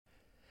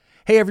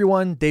Hey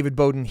everyone, David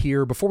Bowden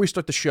here. Before we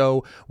start the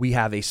show, we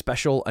have a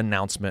special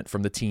announcement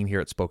from the team here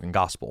at Spoken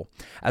Gospel.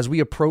 As we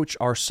approach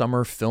our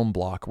summer film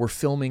block, we're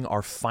filming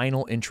our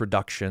final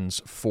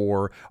introductions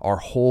for our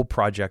whole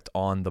project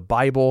on the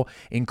Bible,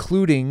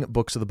 including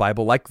books of the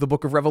Bible like the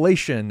book of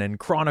Revelation and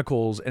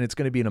Chronicles, and it's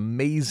going to be an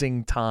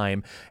amazing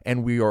time.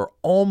 And we are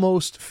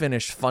almost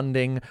finished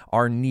funding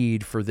our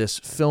need for this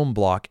film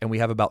block, and we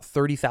have about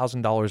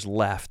 $30,000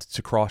 left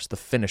to cross the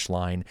finish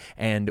line,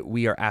 and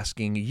we are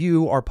asking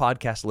you, our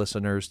podcast listeners,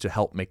 to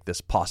help make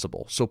this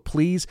possible. So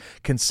please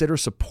consider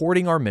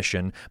supporting our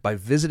mission by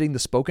visiting the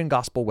Spoken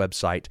Gospel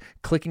website,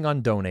 clicking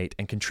on donate,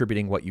 and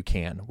contributing what you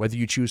can. Whether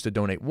you choose to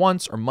donate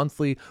once or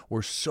monthly,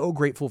 we're so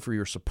grateful for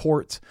your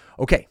support.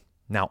 Okay,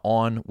 now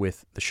on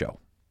with the show.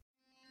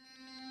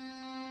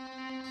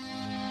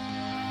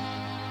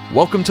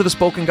 Welcome to the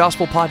Spoken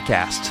Gospel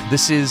Podcast.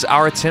 This is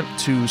our attempt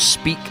to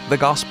speak the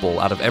gospel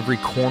out of every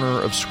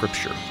corner of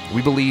Scripture.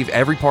 We believe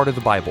every part of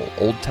the Bible,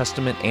 Old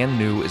Testament and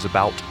New, is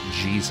about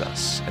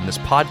Jesus, and this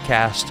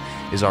podcast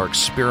is our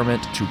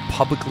experiment to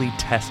publicly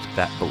test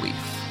that belief.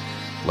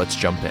 Let's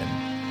jump in.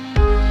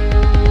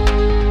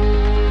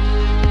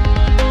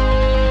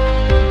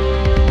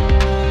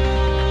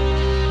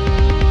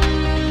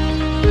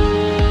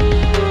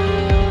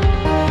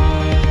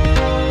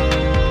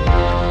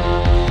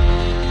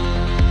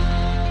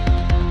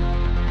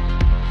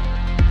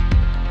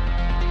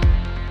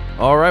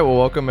 All right, well,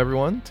 welcome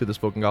everyone to the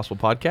Spoken Gospel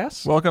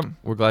Podcast. Welcome.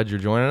 We're glad you're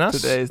joining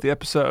us. Today is the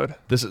episode.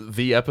 This is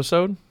the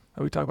episode?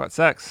 We talk about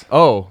sex.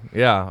 Oh,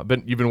 yeah.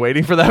 You've been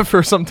waiting for that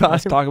for some time.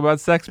 Let's talk about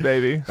sex,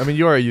 baby. I mean,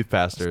 you are a youth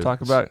pastor. Let's talk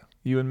about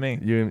you and me.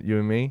 You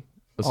and me.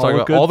 Let's All talk the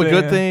about good all the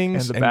good thing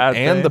things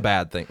and the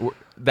bad thing.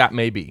 That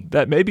may be.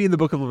 That may be in the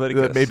book of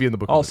Leviticus. That may be in the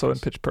book of also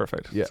Leviticus. in Pitch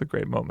Perfect. Yeah. It's a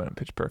great moment in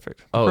Pitch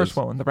Perfect. Oh, The first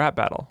one, the rap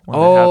battle. when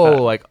they Oh, had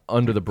that. like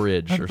Under the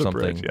Bridge Under or the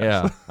something. Bridge, yes.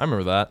 Yeah, I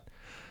remember that.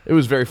 It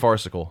was very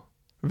farcical.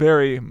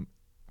 Very.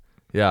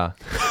 Yeah.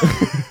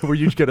 Were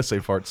you going to say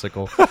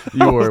fartsicle?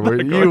 You were.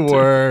 You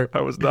were.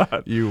 I was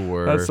not. You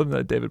were. That's something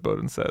that David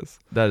Bowden says.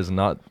 That is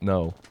not.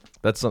 No.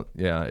 That's not.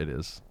 Yeah, it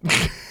is.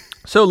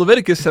 So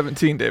Leviticus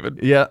 17, David,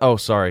 Yeah. Oh,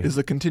 sorry. is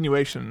the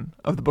continuation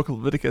of the book of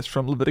Leviticus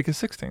from Leviticus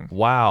 16.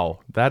 Wow,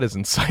 that is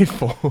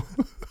insightful.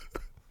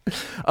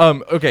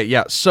 Okay,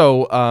 yeah.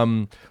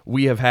 So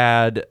we have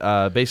had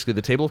basically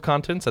the table of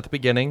contents at the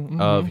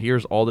beginning of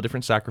here's all the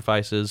different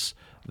sacrifices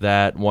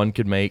that one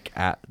could make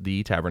at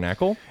the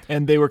tabernacle.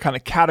 And they were kind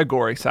of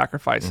category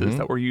sacrifices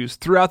that were used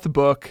throughout the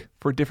book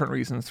for different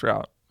reasons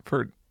throughout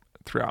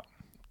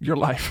your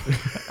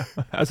life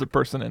as a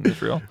person in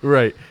Israel.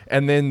 Right.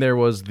 And then there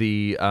was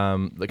the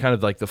kind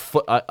of like the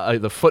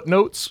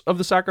footnotes of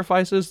the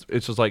sacrifices.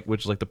 It's just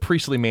which is like the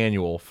priestly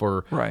manual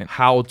for Right.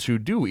 how to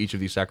do each of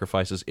these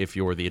sacrifices if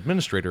you're the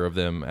administrator of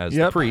them as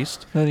the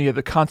priest. Then you have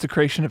the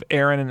consecration of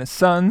Aaron and his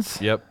sons.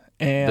 Yep.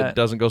 And That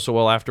doesn't go so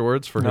well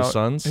afterwards for his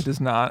sons. It does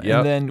not. Yep.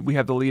 And then we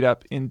have the lead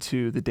up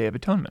into the Day of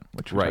Atonement,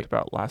 which we Right.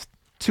 talked about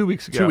 2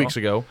 weeks ago. 2 weeks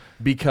ago,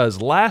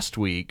 because last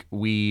week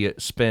we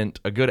spent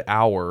a good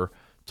hour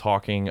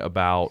talking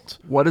about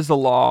What is the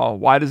law?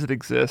 Why does it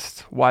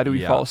exist? Why do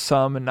we Yeah. follow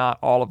some and not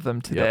all of them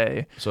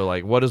today? so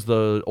what does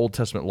the Old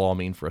Testament law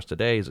mean for us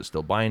today? Is it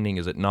still binding?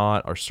 Is it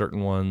not? Are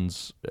certain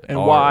ones And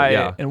are- why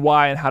Yeah.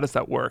 and how does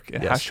that work?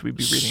 And how Yes. should we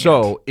be reading it?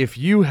 So if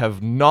you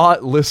have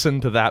not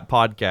listened to that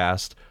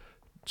podcast,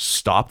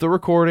 stop the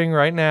recording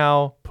right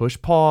now, push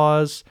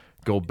pause,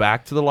 go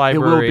back to the It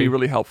library. will be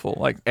really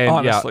helpful. And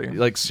honestly.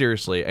 yeah,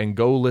 seriously, and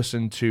go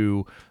listen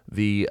to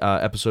the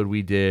episode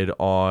we did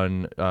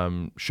on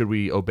should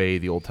we obey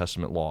the Old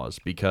Testament laws,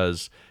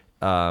 because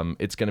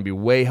it's going to be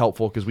way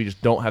helpful, because we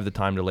just don't have the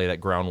time to lay that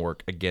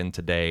groundwork again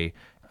today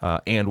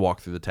and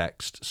walk through the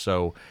text.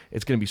 So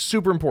it's going to be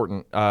super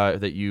important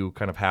that you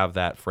kind of have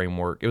that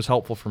framework. It was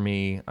helpful for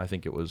me. I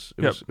think it was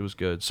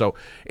good. So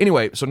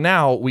anyway, so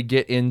now we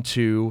get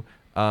into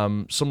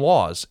some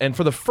laws, and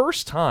for the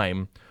first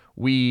time,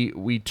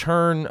 we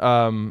turn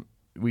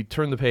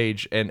the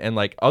page, and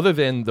like, other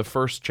than the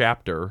first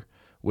chapter,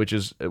 which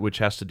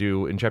has to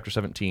do in chapter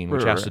 17,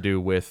 which has to do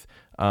with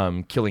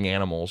killing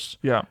animals.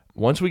 Yeah.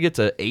 Once we get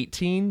to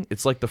 18,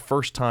 it's like the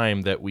first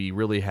time that we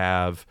really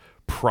have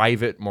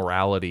private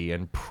morality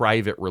and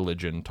private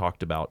religion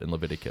talked about in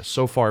Leviticus.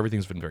 So far,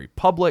 everything's been very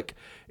public.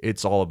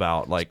 It's all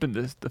about the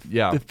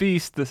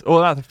feast,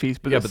 not the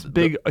feast, but this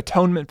big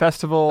atonement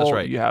festival. That's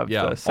right. You have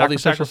all these sacrificial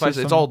sacrifices.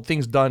 system. It's all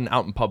things done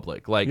out in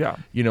public.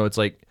 It's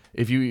like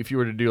if you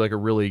were to do like a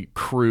really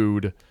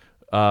crude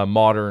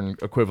modern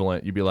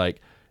equivalent, you'd be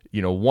like,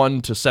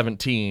 1 to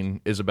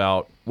 17 is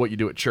about what you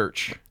do at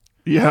church.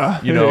 Yeah.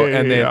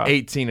 And then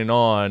 18 and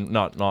on,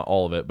 not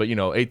all of it, but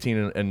 18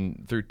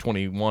 and through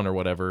 21 or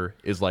whatever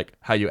is like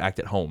how you act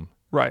at home.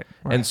 Right.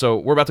 And so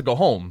we're about to go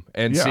home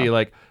and see,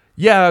 like,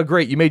 yeah,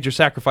 great, you made your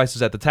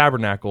sacrifices at the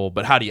tabernacle,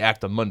 but how do you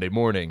act on Monday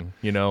morning?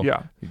 You know,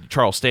 Yeah.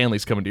 Charles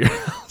Stanley's coming to your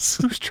house.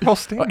 Who's Charles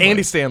Stanley? Oh,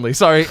 Andy Stanley.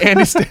 Sorry,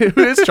 Andy.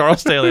 Who is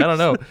Charles Stanley? I don't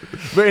know.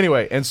 But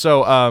anyway, and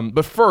so,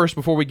 but first,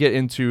 before we get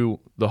into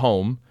the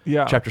home,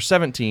 Yeah. chapter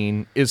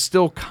 17 is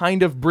still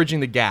kind of bridging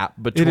the gap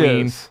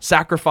between is.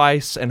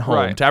 sacrifice and home,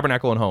 Right.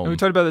 tabernacle and home. And we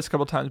talked about this a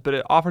couple times, but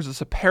it offers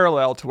us a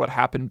parallel to what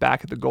happened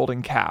back at the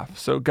golden calf.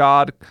 So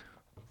God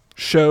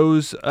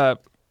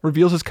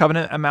reveals his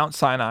covenant at Mount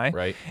Sinai.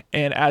 Right.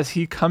 And as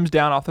he comes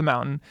down off the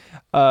mountain,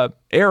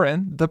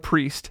 Aaron, the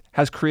priest,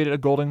 has created a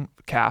golden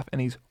calf, and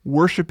he's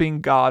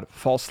worshiping God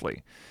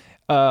falsely.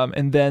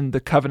 And then the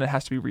covenant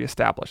has to be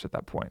reestablished at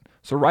that point.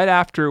 So right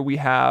after we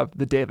have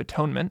the Day of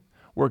Atonement,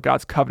 where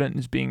God's covenant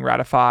is being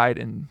ratified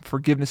and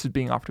forgiveness is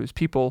being offered to his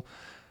people,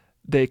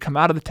 they come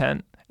out of the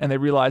tent and they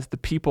realize the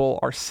people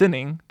are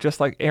sinning, just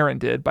like Aaron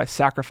did, by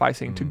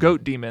sacrificing to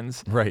goat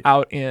demons Right.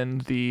 out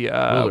in the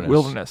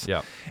wilderness.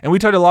 Yeah. And we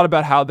talked a lot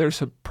about how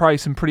there's probably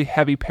some pretty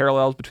heavy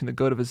parallels between the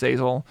goat of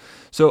Azazel.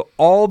 So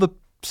all the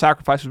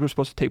sacrifices were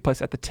supposed to take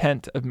place at the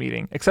tent of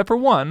meeting, except for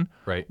one,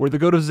 Right. where the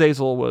goat of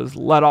Azazel was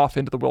led off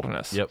into the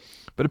wilderness. Yep.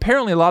 But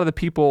apparently a lot of the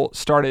people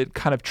started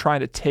kind of trying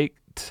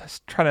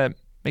to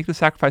make the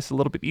sacrifice a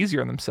little bit easier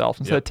on themselves.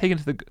 Instead of taking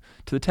it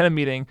to the tent of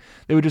meeting,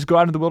 they would just go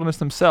out into the wilderness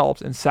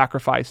themselves and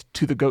sacrifice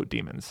to the goat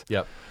demons.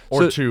 Yep.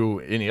 Or So-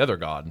 to any other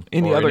god.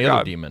 Any or other any god.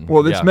 other demon.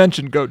 Well, it's Yeah.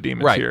 mentioned goat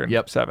demons Right. here in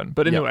Yep. 7.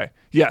 But Yep. anyway,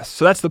 yes.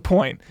 So that's the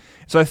point.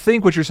 So I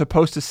think what you're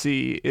supposed to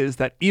see is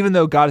that even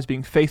though God is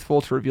being faithful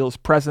to reveal his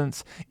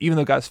presence, even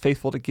though God is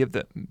faithful to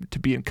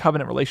be in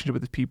covenant relationship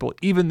with his people,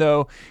 even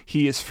though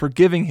he is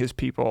forgiving his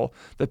people,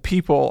 the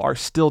people are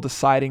still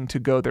deciding to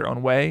go their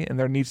own way, and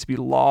there needs to be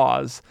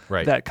laws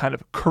Right. that kind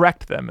of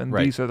correct them. And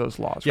Right. these are those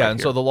laws. Yeah, right and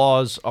here. so the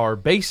laws are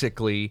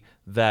basically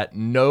that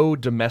no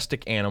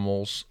domestic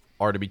animals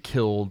are to be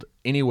killed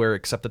anywhere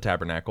except the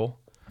tabernacle.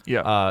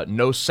 Yeah.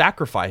 No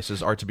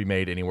sacrifices are to be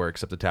made anywhere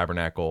except the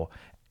tabernacle.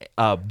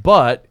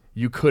 But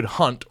you could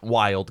hunt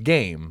wild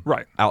game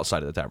Right.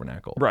 outside of the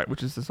tabernacle. Right,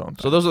 which is his own thing.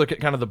 So those are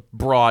kind of the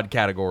broad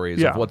categories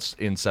Yeah. of what's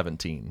in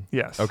 17.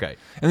 Yes. Okay.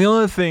 And the only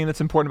other thing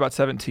that's important about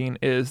 17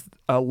 is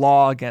a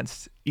law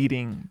against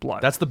eating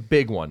blood. That's the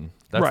big one.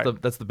 That's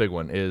Right. that's the big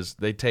one is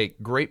they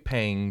take great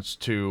pains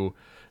to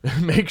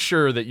make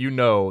sure that you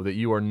know that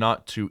you are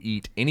not to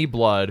eat any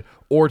blood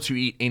or to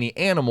eat any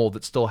animal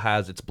that still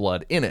has its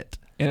blood in it.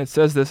 And it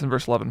says this in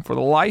verse 11, "For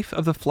the life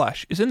of the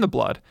flesh is in the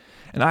blood,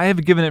 and I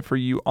have given it for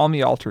you on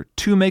the altar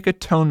to make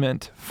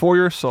atonement for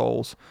your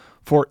souls,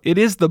 for it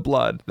is the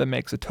blood that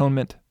makes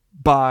atonement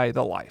by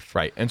the life."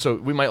 Right. And so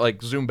we might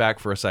like zoom back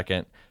for a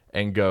second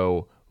and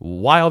go,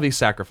 why all these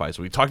sacrifices?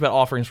 We talked about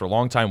offerings for a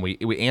long time. We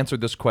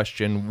answered this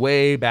question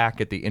way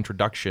back at the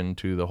introduction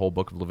to the whole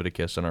book of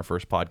Leviticus in our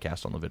first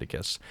podcast on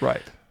Leviticus.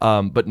 Right.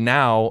 But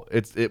now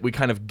we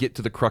kind of get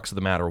to the crux of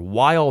the matter.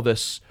 Why all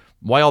these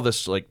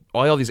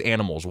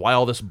animals? Why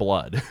all this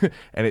blood?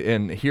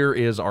 and here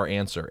is our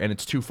answer, and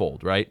it's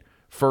twofold, right?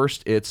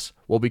 First, it's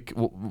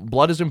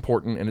blood is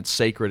important and it's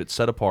sacred. It's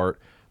set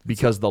apart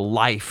because the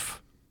life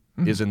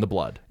is in the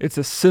blood. It's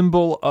a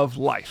symbol of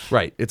life.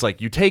 Right. It's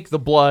like you take the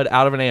blood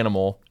out of an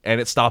animal and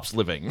it stops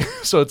living.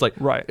 So it's like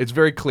Right. it's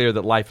very clear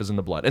that life is in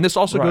the blood. And this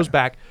also Right. goes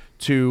back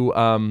to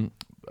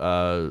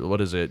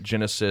what is it?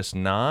 Genesis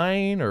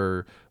 9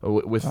 or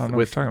with know what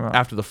you're talking about.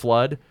 after the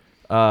flood.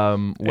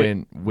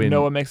 When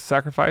Noah makes a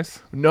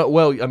sacrifice. no,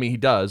 well, I mean he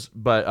does,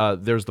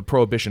 but there's the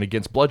prohibition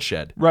against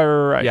bloodshed.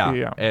 Right. Yeah,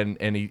 Yeah.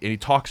 and he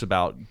talks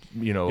about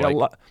Yeah,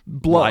 like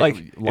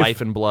blood, life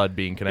and blood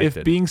being connected.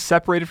 If being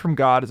separated from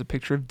God is a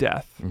picture of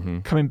death,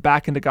 coming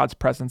back into God's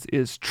presence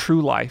is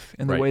true life.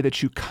 And the Right. way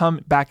that you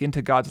come back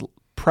into God's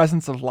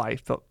presence of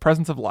life, the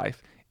presence of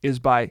life, is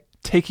by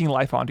taking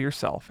life onto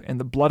yourself. And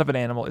the blood of an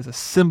animal is a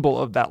symbol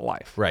of that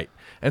life. Right.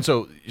 And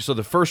so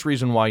the first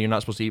reason why you're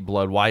not supposed to eat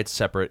blood, why it's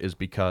separate, is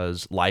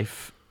because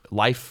life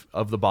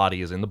of the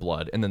body is in the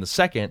blood. And then the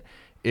second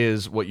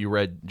is what you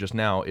read just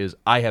now is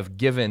I have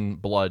given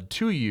blood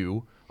to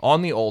you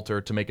on the altar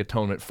to make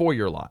atonement for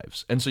your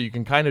lives. And so you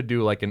can kind of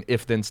do like an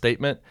if-then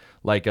statement,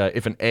 like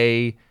if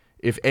A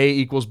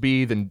equals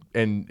B, then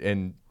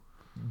and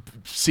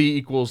C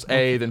equals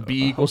A, then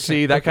B equals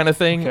C, that kind of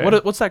thing. Okay.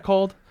 What's that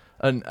called?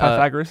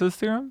 Pythagoras'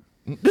 theorem?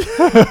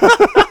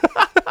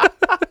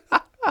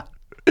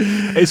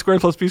 A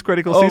squared plus B squared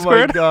equals C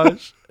squared?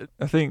 gosh.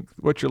 I think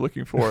what you're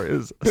looking for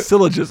is a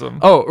syllogism.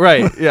 Oh,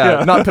 right. Yeah.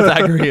 Yeah. Not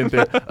Pythagorean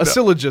theory. A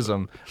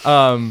syllogism.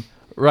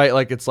 Right.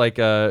 Like it's like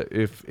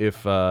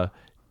if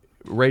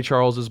Ray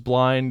Charles is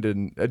blind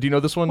and do you know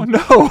this one?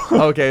 No.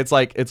 Okay. It's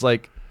like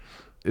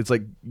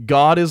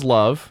God is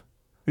love.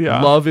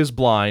 Yeah. Love is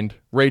blind.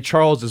 Ray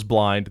Charles is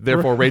blind.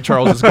 Therefore, Ray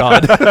Charles is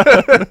God.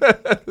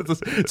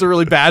 It's a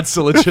really bad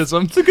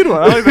syllogism. It's a good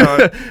one. I like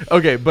that one.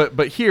 Okay,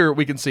 but here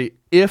we can see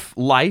if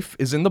life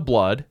is in the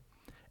blood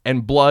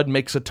and blood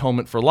makes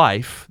atonement for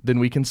life, then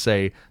we can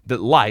say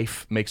that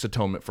life makes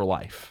atonement for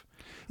life.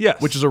 Yes.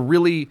 Which is a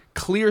really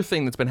clear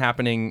thing that's been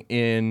happening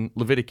in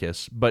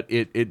Leviticus, but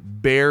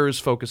it bears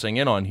focusing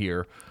in on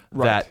here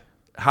Right. that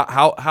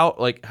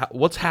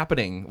What's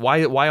happening?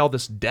 Why all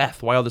this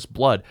death? Why all this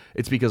blood?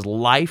 It's because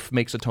life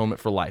makes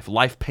atonement for life.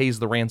 Life pays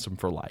the ransom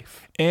for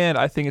life. And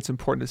I think it's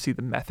important to see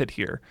the method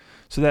here,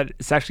 so that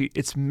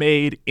it's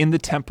made in the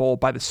temple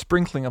by the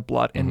sprinkling of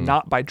blood and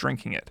not by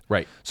drinking it.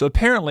 Right. So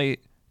apparently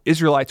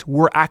Israelites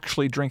were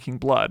actually drinking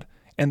blood,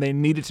 and they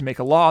needed to make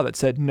a law that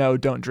said, no,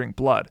 don't drink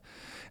blood.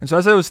 And so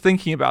as I was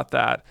thinking about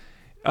that,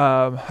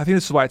 I think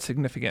this is why it's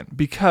significant,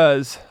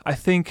 because I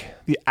think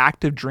the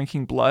act of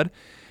drinking blood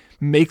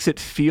makes it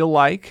feel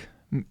like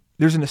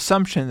there's an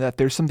assumption that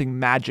there's something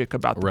magic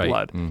about the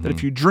blood, that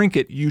if you drink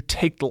it, you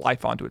take the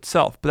life onto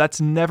itself. But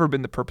that's never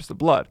been the purpose of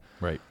blood.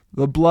 Right.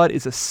 The blood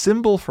is a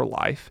symbol for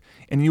life,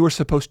 and you are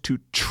supposed to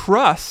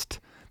trust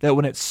that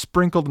when it's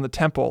sprinkled in the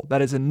temple,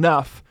 that is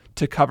enough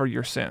to cover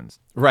your sins.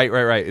 Right.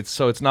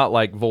 It's not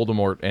like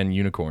Voldemort and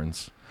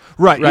unicorns.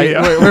 Right.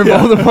 Yeah. Where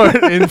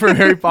Voldemort in from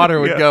Harry Potter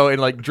would go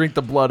and like drink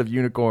the blood of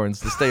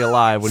unicorns to stay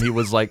alive when he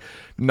was like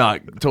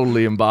not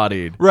totally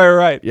embodied.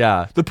 Right.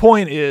 Yeah. The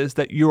point is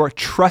that you are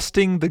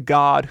trusting the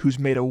God who's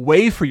made a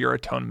way for your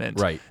atonement,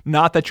 Right.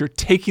 not that you're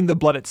taking the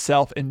blood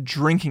itself and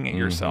drinking it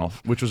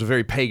yourself. Which was a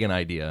very pagan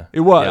idea.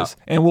 It was.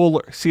 Yeah. And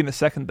we'll see in a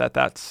second that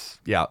that's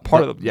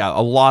part of the... Yeah,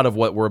 a lot of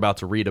what we're about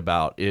to read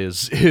about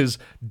is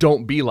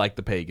don't be like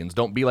the pagans.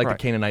 Don't be like the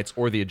Canaanites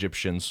or the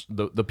Egyptians,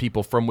 the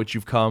people from which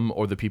you've come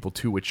or the people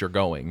to which you're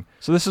going.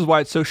 So this is why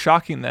it's so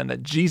shocking then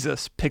that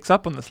Jesus picks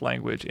up on this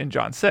language in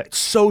John 6.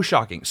 So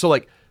shocking. So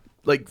like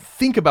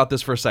think about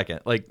this for a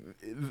second. Like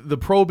the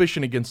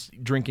prohibition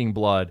against drinking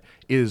blood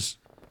is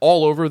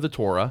all over the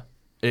Torah.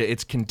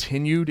 It's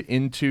continued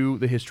into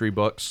the history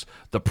books.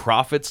 The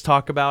prophets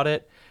talk about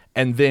it.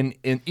 And then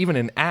even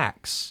in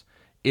Acts,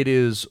 it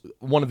is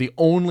one of the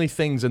only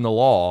things in the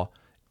law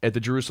at the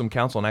Jerusalem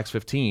Council in Acts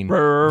 15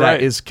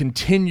 that is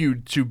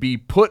continued to be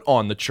put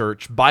on the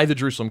church by the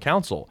Jerusalem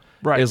Council.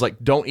 Right. Is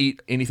like, don't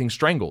eat anything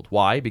strangled.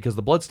 Why? Because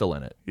the blood's still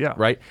in it. Yeah.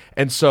 Right?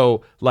 And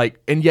so,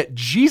 and yet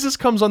Jesus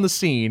comes on the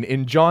scene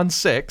in John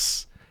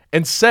 6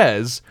 and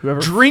says,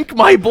 drink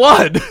my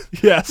blood.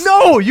 Yes.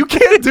 No, you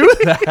can't do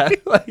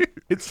that.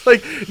 It's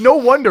like, no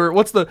wonder,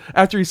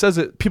 after he says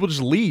it, people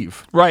just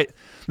leave. Right.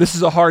 This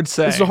is a hard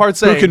saying.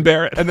 Who can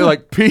bear it? And they're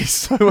like,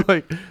 peace.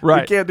 We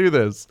right. can't do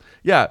this.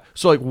 Yeah.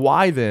 So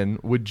why then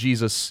would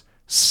Jesus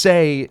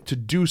say to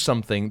do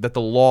something that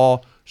the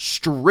law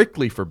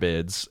strictly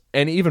forbids?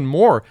 And even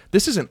more,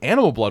 this isn't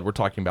animal blood we're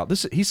talking about.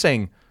 He's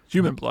saying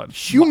human blood.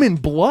 Human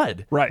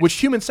blood. Right. Which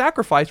human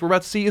sacrifice we're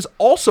about to see is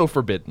also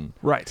forbidden.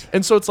 Right.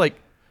 And so it's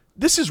like,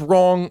 this is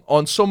wrong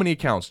on so many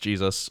accounts,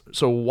 Jesus.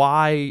 So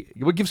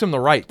what gives him the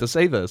right to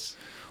say this?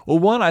 Well,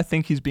 one, I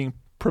think he's being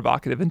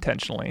provocative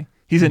intentionally.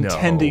 He's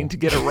intending to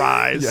get a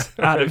rise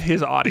out of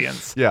his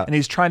audience. Yeah. And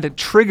he's trying to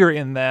trigger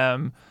in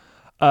them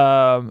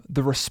the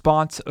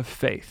response of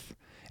faith.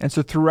 And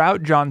so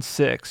throughout John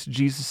 6,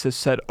 Jesus has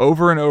said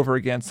over and over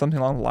again something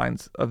along the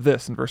lines of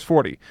this in verse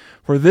 40.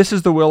 For this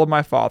is the will of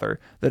my Father,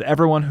 that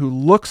everyone who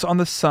looks on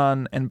the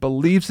Son and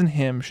believes in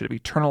him should have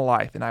eternal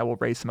life, and I will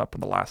raise him up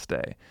on the last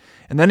day.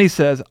 And then he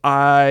says,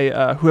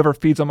 whoever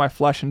feeds on my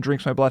flesh and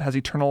drinks my blood has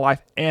eternal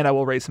life, and I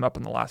will raise him up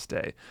on the last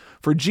day.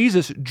 For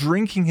Jesus,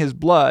 drinking his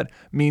blood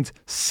means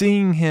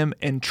seeing him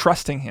and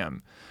trusting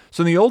him.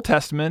 So in the Old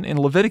Testament,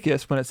 in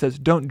Leviticus, when it says,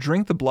 don't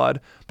drink the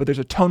blood, but there's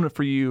atonement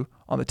for you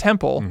on the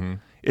temple,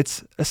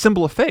 it's a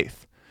symbol of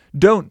faith.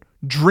 Don't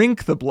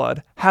drink the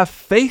blood, have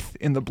faith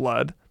in the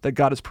blood that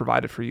God has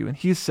provided for you. And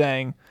he's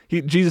saying,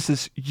 Jesus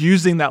is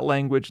using that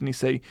language, and he's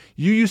saying,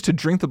 you used to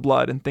drink the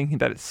blood and thinking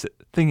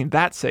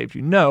that saved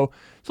you. No,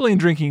 it's only in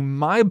drinking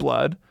my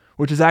blood,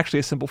 which is actually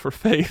a symbol for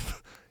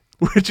faith.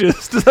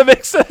 Does that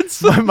make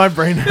sense? My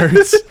brain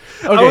hurts.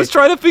 Okay. I was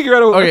trying to figure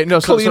out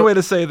a clean way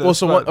to say this. Well,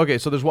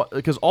 so there's one,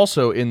 because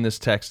also in this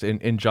text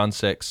in John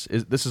 6,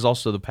 this is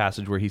also the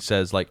passage where he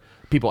says, like,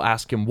 people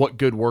ask him, what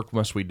good work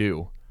must we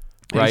do?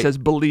 Right? He says,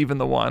 believe in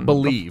the one.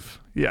 Believe.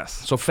 Yes.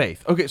 So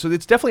faith. Okay, so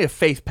it's definitely a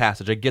faith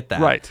passage. I get that.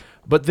 Right.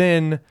 But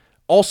then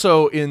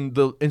also in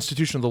the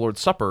institution of the Lord's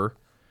Supper,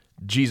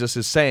 Jesus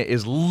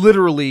is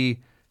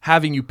literally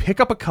having you pick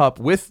up a cup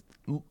with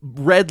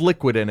red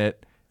liquid in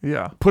it,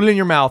 put it in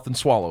your mouth and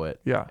swallow it.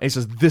 Yeah. And he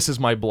says, this is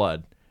my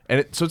blood.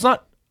 And so it's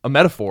not a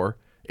metaphor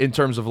in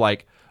terms of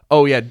like,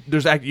 oh yeah,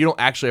 you don't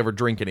actually ever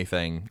drink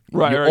anything.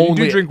 Right. You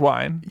do drink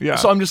wine. Yeah.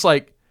 So I'm just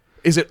like,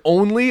 is it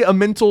only a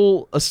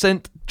mental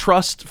assent,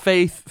 trust,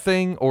 faith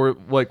thing? Or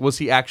like, was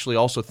he actually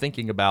also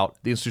thinking about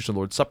the institution of the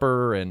Lord's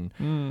Supper? And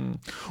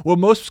Well,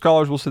 most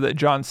scholars will say that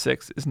John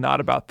 6 is not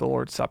about the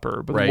Lord's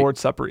Supper, but the Lord's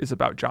Supper is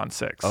about John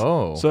 6.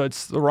 Oh. So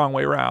it's the wrong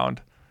way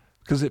around.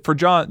 Because for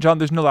John,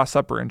 there's no Last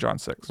Supper in John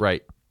 6.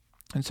 Right.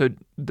 And so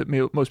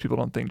most people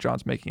don't think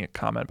John's making a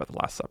comment about the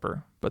Last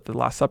Supper, but the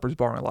Last Supper is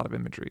borrowing a lot of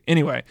imagery.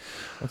 Anyway.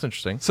 That's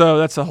interesting. So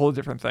that's a whole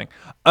different thing.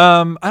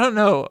 I don't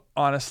know,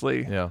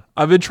 honestly. Yeah.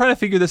 I've been trying to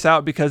figure this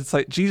out because it's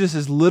like Jesus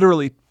is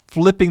literally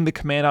flipping the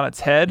command on its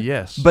head.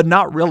 Yes. But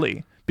not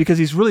really, because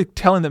he's really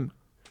telling them,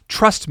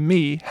 trust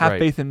me, have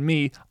faith in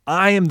me.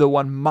 I am the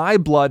one. My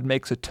blood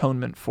makes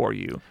atonement for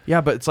you. Yeah,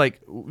 but it's like,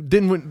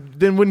 then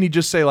wouldn't he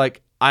just say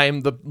like, I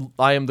am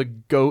the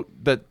goat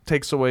that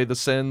takes away the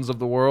sins of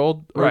the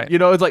world. Or, Right.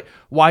 It's like,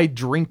 why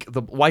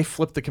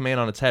flip the command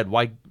on its head?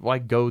 Why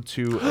go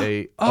to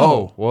a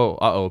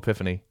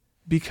epiphany.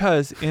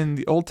 Because in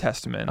the Old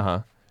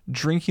Testament,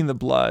 drinking the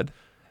blood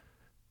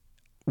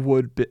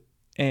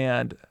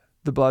and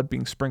the blood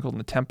being sprinkled in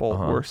the temple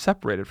were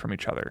separated from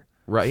each other.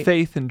 Right.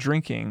 Faith and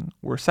drinking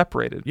were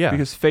separated. Yeah.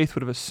 Because faith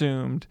would have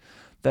assumed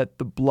that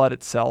the blood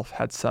itself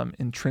had some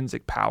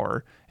intrinsic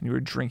power and you were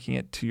drinking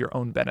it to your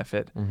own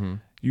benefit,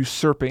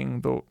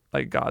 usurping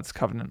God's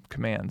covenant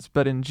commands.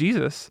 But in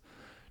Jesus,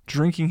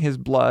 drinking his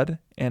blood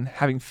and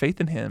having faith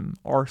in him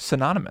are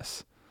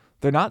synonymous.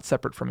 They're not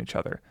separate from each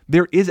other.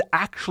 There is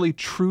actually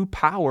true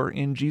power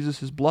in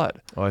Jesus'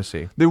 blood. Oh, I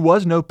see. There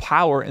was no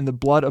power in the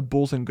blood of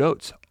bulls and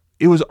goats.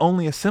 It was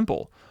only a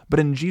symbol. But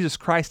in Jesus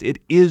Christ, it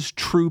is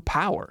true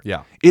power.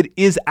 Yeah. It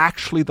is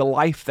actually the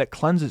life that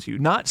cleanses you,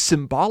 not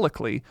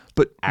symbolically,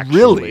 but Actually,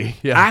 really,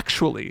 yeah.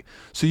 actually.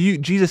 So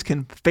Jesus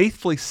can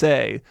faithfully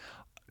say,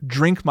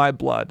 drink my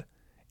blood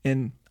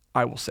and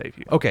I will save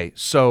you. Okay,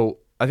 so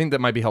I think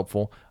that might be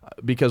helpful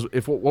because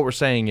if what we're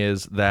saying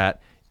is that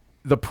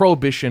the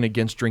prohibition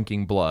against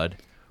drinking blood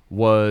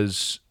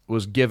was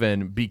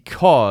given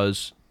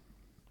because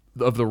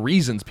of the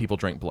reasons people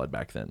drank blood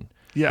back then.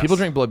 Yes. People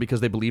drank blood because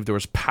they believed there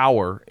was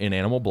power in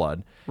animal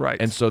blood. Right.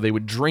 And so they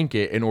would drink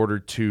it in order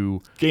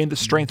to Gain the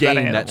strength of that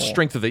animal.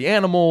 strength of the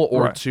animal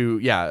or Right. to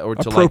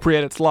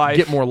Appropriate its life.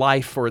 get more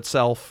life for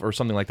itself or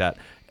something like that.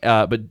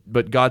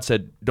 But God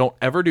said, don't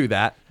ever do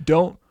that.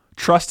 Don't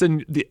trust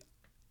in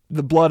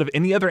the blood of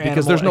any other animal.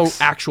 Because there's no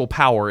actual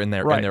power in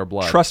their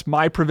blood. Trust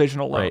my provision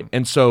alone. Right.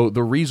 And so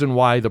the reason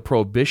why the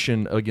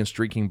prohibition against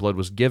drinking blood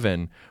was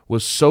given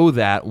was so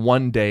that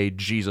one day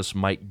Jesus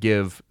might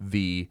give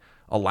the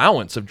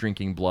allowance of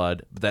drinking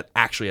blood that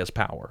actually has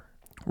power.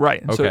 Right.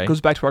 And so Okay. it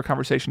goes back to our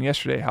conversation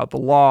yesterday, how the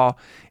law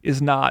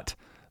is not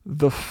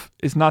the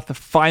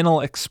final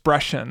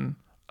expression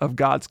of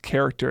God's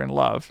character and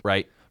love,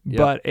 Right. Yep.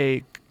 but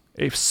a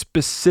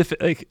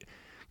specific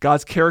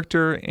God's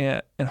character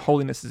and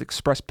holiness is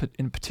expressed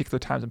in particular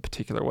times in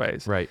particular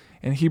ways. Right.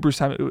 In Hebrews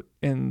time,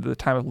 in the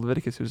time of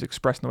Leviticus, it was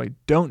expressed in the way,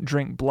 don't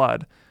drink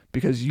blood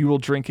because you will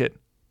drink it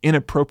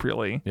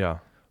inappropriately. Yeah.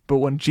 But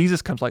when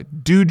Jesus comes,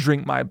 do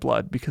drink my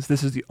blood because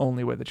this is the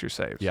only way that you're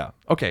saved. Yeah.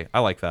 Okay. I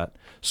like that.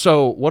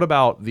 So what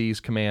about these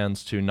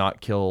commands to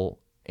not kill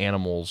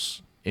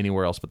animals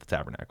anywhere else but the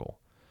tabernacle?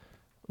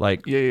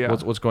 Yeah.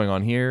 What's going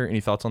on here?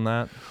 Any thoughts on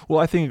that? Well,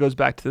 I think it goes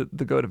back to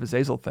the goat of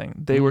Azazel thing.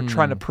 They were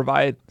trying to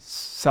provide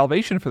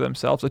salvation for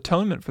themselves,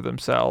 atonement for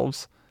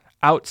themselves,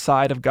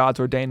 outside of God's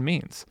ordained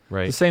means.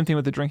 Right. The same thing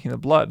with the drinking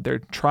of blood. They're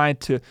trying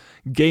to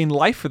gain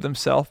life for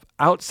themselves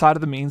outside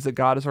of the means that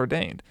God has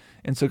ordained.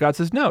 And so God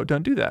says, no,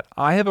 don't do that.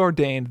 I have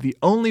ordained the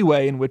only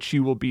way in which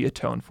you will be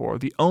atoned for,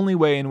 the only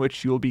way in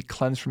which you will be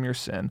cleansed from your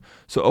sin.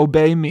 So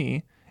obey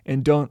me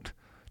and don't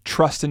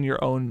trust in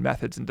your own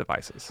methods and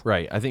devices.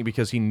 Right. I think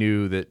because he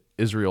knew that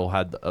Israel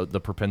had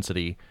the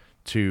propensity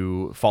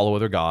to follow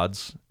other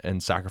gods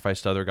and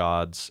sacrifice to other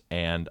gods.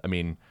 And I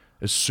mean,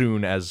 as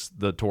soon as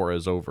the Torah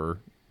is over,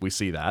 we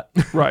see that.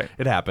 Right.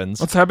 It happens.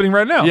 What's happening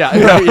right now?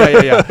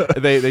 Yeah.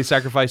 They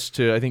sacrifice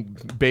to, I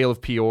think, Baal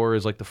of Peor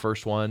is like the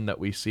first one that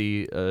we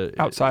see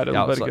Outside of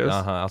Leviticus.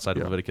 Outside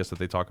of Leviticus that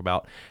they talk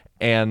about,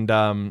 and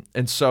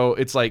so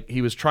it's like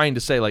he was trying to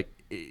say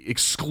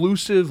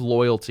exclusive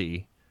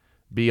loyalty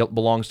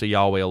belongs to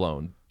Yahweh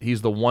alone.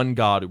 He's the one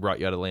God who brought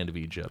you out of the land of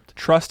Egypt.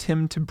 Trust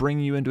him to bring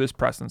you into his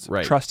presence.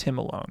 Right. Trust him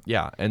alone.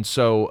 Yeah, and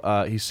so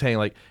he's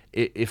saying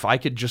if I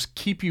could just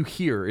keep you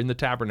here in the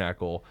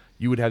tabernacle,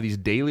 you would have these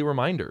daily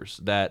reminders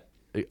that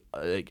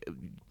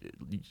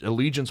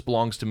allegiance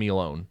belongs to me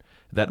alone.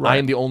 That Right. I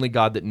am the only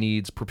God that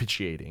needs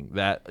propitiating.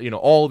 That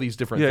all these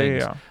different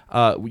things.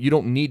 You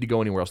don't need to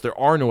go anywhere else. There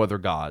are no other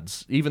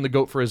gods. Even the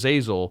goat for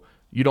Azazel,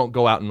 you don't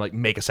go out and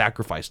make a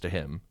sacrifice to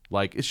him.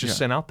 It's just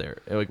sent out there.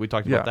 We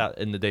talked about that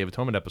in the Day of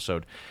Atonement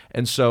episode.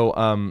 And so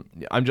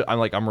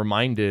I'm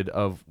reminded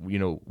of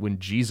when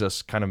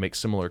Jesus kind of makes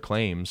similar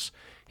claims.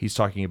 He's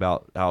talking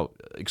about how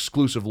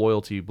exclusive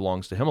loyalty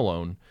belongs to him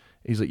alone.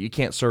 He's like, you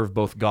can't serve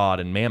both God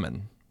and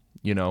mammon.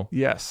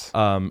 Yes.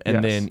 And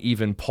then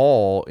even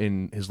Paul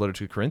in his letter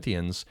to the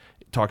Corinthians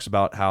talks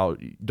about how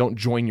don't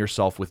join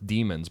yourself with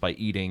demons by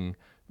eating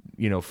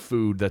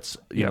food that's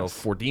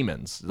for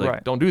demons.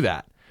 Right. Don't do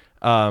that.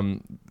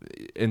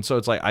 And so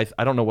it's I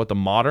don't know what the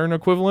modern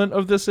equivalent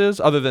of this is,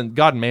 other than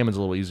God and mammon's a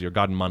little easier.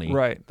 God and money,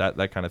 right?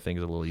 That kind of thing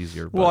is a little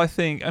easier. Well,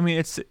 I mean,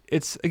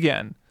 it's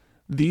again,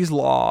 these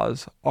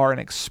laws are an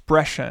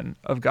expression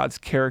of God's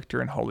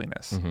character and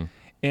holiness,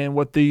 and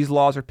what these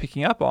laws are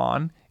picking up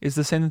on is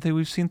the same thing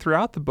we've seen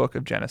throughout the book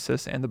of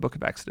Genesis and the book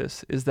of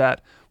Exodus. Is that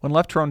when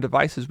left to our own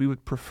devices, we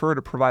would prefer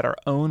to provide our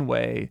own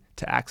way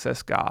to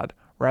access God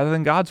rather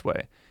than God's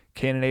way.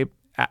 Cain and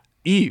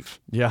Eve,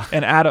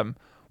 and Adam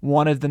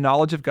wanted the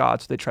knowledge of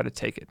God, so they tried to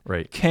take it.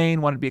 Right.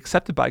 Cain wanted to be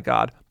accepted by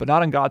God, but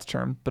not on God's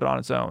terms, but on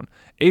his own.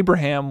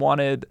 Abraham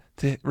wanted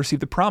to receive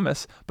the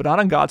promise, but not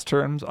on God's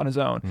terms, on his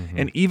own.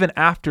 And even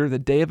after the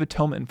Day of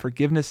Atonement and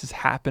forgiveness has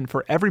happened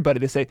for everybody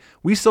to say,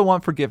 we still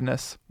want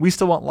forgiveness, we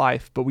still want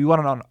life, but we want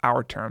it on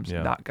our terms,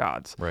 not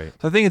God's. Right.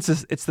 So I think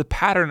it's the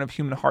pattern of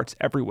human hearts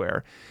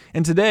everywhere.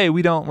 And today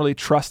we don't really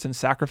trust in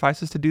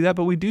sacrifices to do that,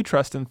 but we do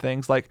trust in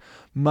things like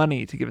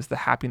money to give us the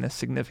happiness,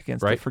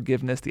 significance, the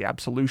forgiveness, the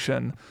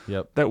absolution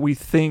that we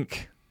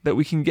think that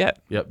we can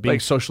get. Being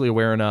socially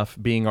aware enough,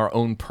 being our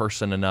own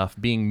person enough,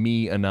 being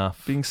me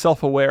enough, being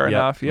self-aware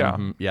enough.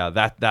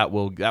 That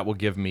will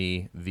give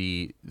me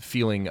the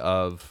feeling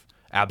of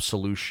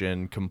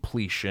absolution,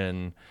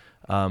 completion,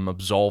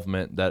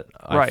 absolvement that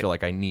I feel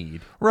like I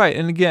need. Right.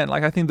 And again,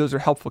 like I think those are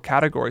helpful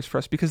categories for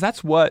us, because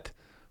that's what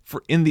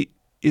in the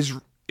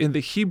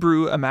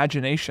Hebrew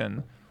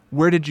imagination,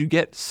 where did you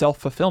get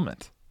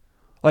self-fulfillment?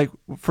 Like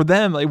for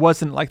them, it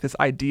wasn't like this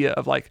idea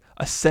of like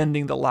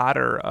ascending the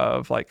ladder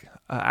of like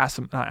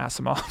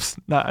Asimov's,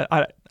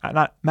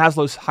 not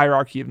Maslow's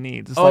hierarchy of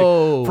needs. It's like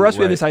for us,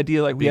 we have this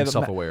idea like we being have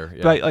self-aware.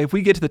 Like if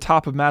we get to the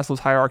top of Maslow's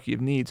hierarchy of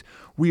needs,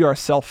 we are a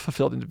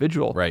self-fulfilled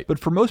individual. Right. But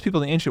for most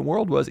people in the ancient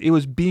world, it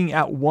was being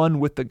at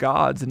one with the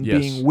gods and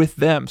being with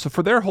them. So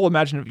for their whole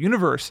imaginative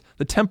universe,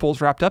 the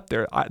temple's wrapped up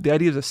there. The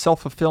idea of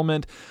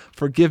self-fulfillment,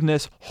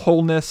 forgiveness,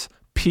 wholeness,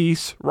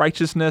 peace,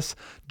 righteousness,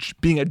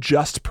 being a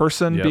just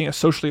person, being a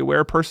socially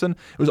aware person,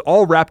 it was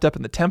all wrapped up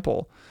in the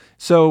temple.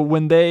 So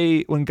when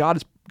God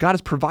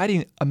is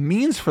providing a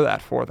means for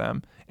that for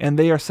them, and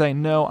they are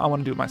saying, no, I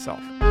want to do it myself.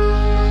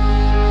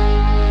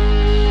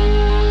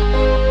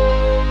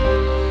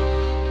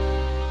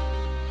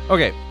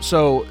 Okay,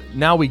 so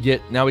now we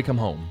come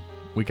home.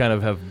 We kind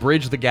of have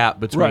bridged the gap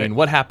between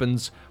what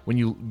happens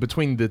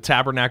between the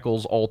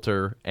tabernacle's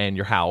altar and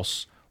your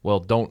house. Well,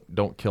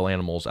 don't kill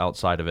animals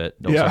outside of it.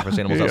 Don't sacrifice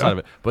animals outside of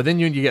it. But then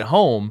when you get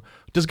home,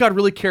 does God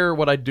really care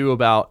what I do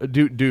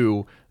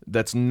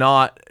that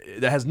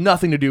has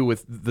nothing to do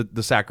with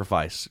the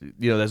sacrifice?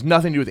 There's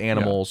nothing to do with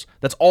animals.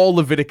 That's all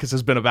Leviticus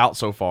has been about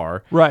so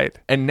far. Right.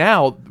 And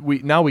now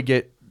we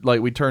get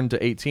we turn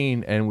to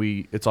 18 and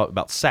it's all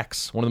about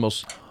sex. One of the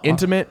most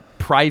intimate,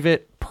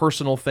 private,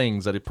 personal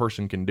things that a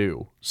person can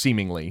do,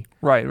 seemingly.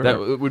 Right. That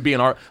would be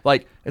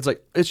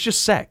it's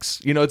just sex.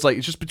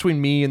 It's just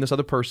between me and this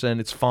other person.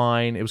 It's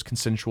fine. It was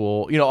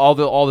consensual.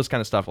 All this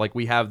kind of stuff. Like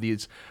we have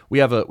this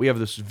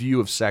view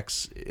of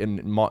sex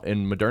in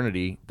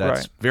modernity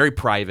that's very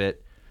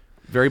private,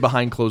 very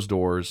behind closed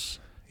doors.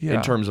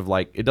 In terms of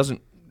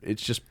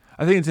it's just.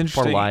 I think it's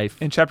interesting. Part of life.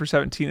 In chapter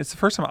 17, it's the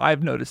first time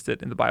I've noticed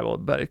it in the Bible,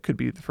 but it could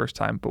be the first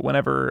time. But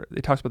whenever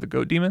it talks about the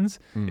goat demons,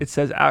 it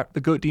says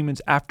the goat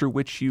demons after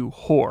which you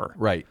whore.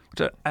 Right.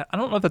 Which I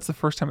don't know if that's the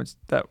first time it's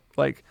that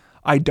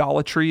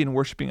idolatry and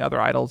worshiping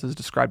other idols is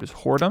described as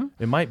whoredom.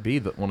 It might be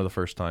one of the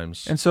first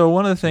times. And so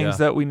one of the things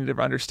that we need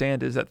to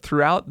understand is that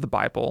throughout the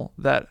Bible,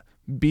 that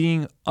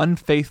being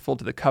unfaithful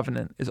to the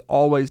covenant is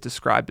always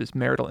described as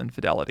marital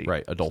infidelity.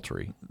 Right.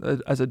 Adultery.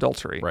 As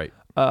adultery. Right.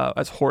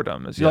 As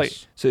whoredom.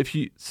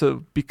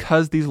 So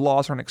because these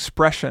laws are an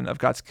expression of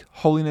God's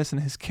holiness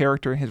and his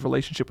character and his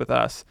relationship with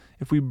us,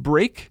 if we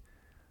break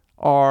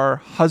our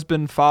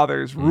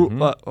husband-father's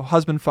rules,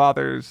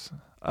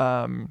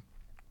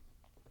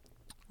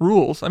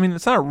 I mean,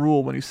 it's not a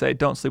rule when you say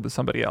don't sleep with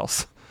somebody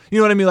else. You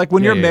know what I mean? Like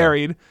when you're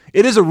married,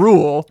 it is a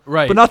rule,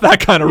 but not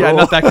that kind of rule. Yeah,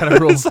 not that kind of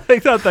rule.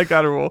 It's not that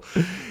kind of rule.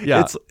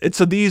 Yeah.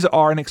 So these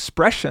are an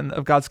expression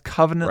of God's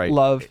covenant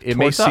love. It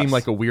may seem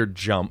like a weird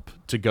jump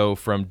to go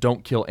from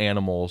don't kill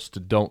animals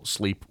to don't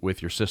sleep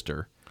with your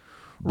sister,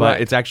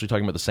 but it's actually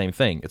talking about the same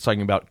thing. It's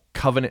talking about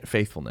covenant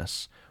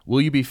faithfulness.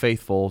 Will you be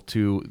faithful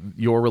to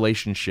your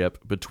relationship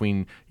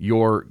between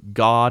your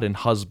God and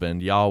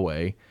husband,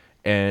 Yahweh,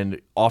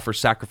 and offer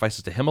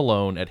sacrifices to him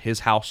alone at his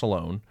house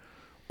alone?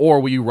 Or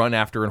will you run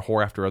after and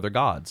whore after other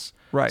gods?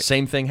 Right.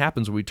 Same thing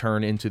happens when we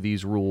turn into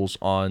these rules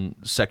on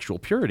sexual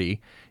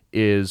purity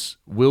is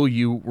will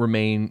you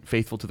remain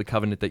faithful to the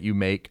covenant that you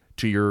make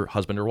to your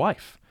husband or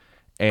wife?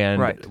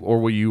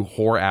 Or will you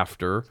whore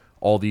after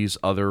all these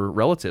other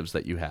relatives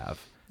that you have?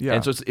 Yeah.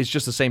 And so it's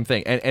just the same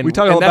thing. And we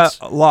talked about that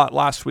a lot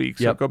last week,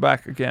 so go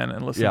back again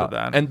and listen to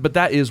that. But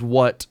that is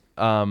what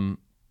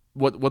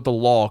the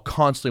law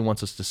constantly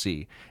wants us to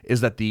see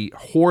is that the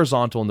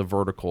horizontal and the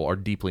vertical are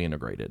deeply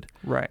integrated.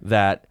 Right.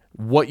 That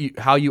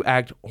how you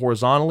act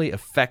horizontally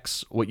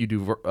affects what you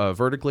do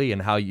vertically,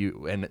 and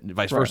and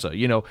vice versa.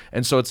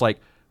 And so it's like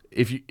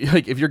if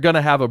you're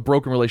gonna have a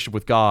broken relationship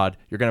with God,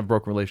 you're gonna have a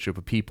broken relationship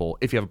with people.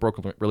 If you have a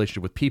broken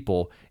relationship with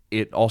people,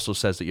 it also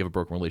says that you have a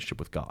broken relationship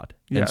with God.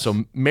 Yes. And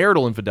so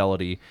marital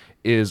infidelity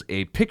is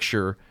a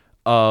picture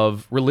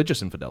of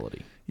religious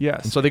infidelity.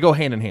 Yes. And so they go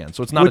hand in hand.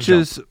 So it's not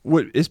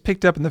what is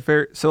picked up in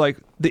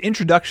the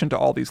introduction to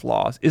all these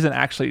laws isn't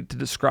actually to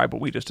describe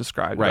what we just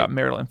described about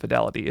marital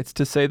infidelity. It's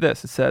to say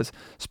this. It says,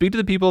 speak to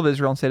the people of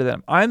Israel and say to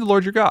them, I am the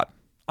Lord your God.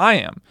 I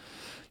am.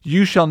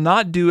 You shall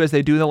not do as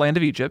they do in the land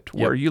of Egypt,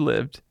 where you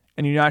lived,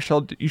 and you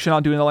shall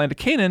not do in the land of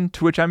Canaan,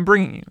 to which I'm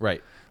bringing you.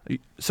 Right.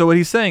 So what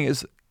he's saying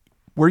is,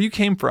 where you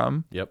came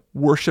from,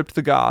 worshipped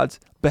the gods,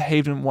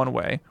 behaved in one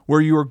way.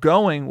 Where you are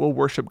going will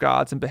worship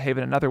gods and behave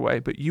in another way.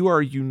 But you are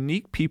a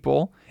unique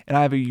people, and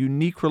I have a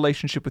unique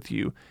relationship with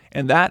you.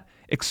 And that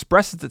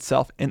expresses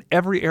itself in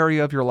every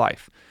area of your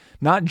life,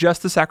 not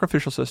just the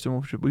sacrificial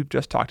system, which we've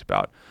just talked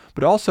about,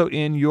 but also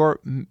in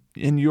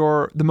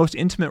the most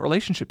intimate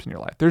relationships in your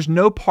life. There's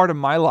no part of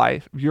my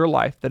life, your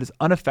life, that is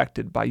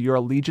unaffected by your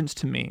allegiance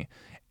to me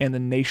and the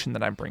nation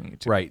that I'm bringing you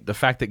to. Right. The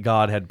fact that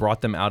God had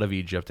brought them out of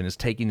Egypt and is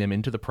taking them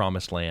into the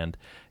promised land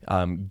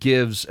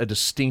gives a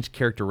distinct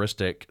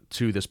characteristic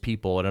to this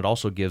people, and it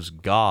also gives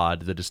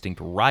God the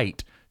distinct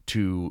right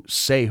to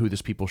say who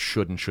this people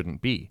should and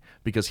shouldn't be,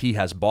 because he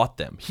has bought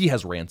them. He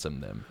has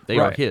ransomed them. They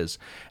are his.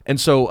 And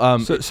so...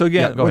 So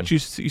again, what you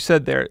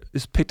said there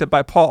is picked up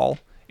by Paul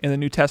in the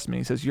New Testament.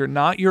 He says, you're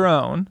not your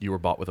own. You were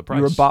bought with a price.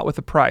 You were bought with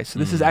a price. So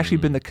this has actually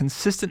been the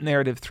consistent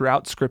narrative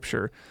throughout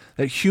Scripture,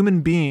 that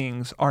human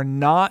beings are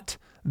not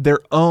their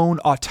own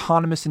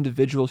autonomous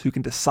individuals who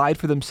can decide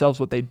for themselves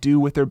what they do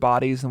with their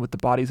bodies and with the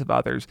bodies of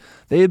others.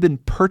 They have been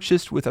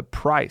purchased with a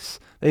price.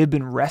 They have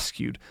been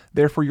rescued.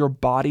 Therefore, your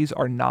bodies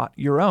are not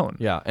your own.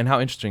 Yeah, and how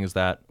interesting is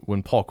that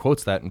when Paul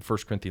quotes that in 1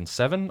 Corinthians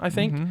 7, I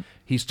think,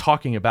 he's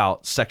talking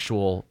about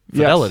sexual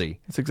fidelity. Yes,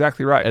 that's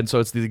exactly right. And so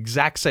it's the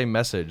exact same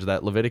message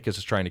that Leviticus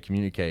is trying to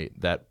communicate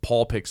that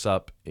Paul picks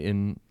up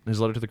in his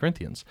letter to the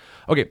Corinthians.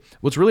 Okay,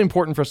 what's really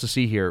important for us to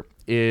see here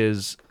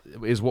is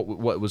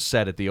what was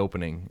said at the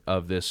opening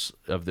of this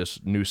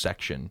new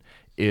section,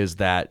 is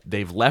that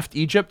they've left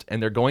Egypt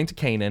and they're going to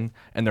Canaan,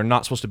 and they're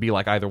not supposed to be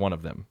like either one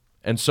of them.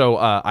 And so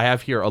I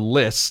have here a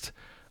list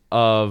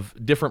of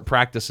different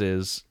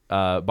practices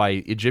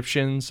by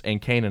Egyptians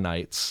and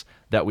Canaanites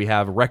that we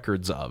have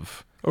records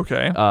of.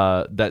 Okay.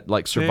 That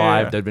like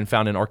survived, that have been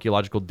found in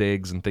archaeological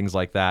digs and things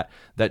like that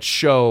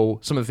show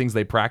some of the things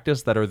they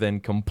practice that are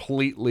then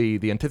completely,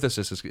 the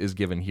antithesis is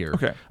given here.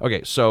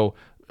 Okay, so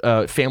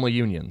family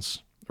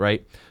unions,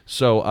 right?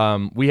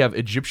 So we have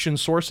Egyptian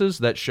sources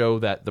that show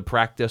that the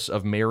practice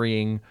of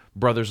marrying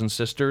brothers and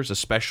sisters,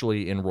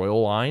 especially in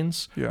royal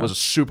lines, was a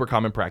super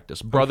common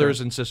practice. Brothers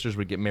and sisters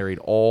would get married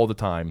all the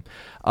time.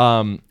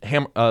 The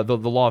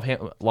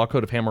law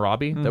code of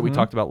Hammurabi that we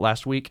talked about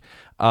last week,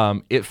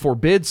 it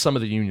forbids some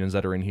of the unions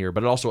that are in here,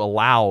 but it also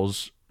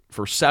allows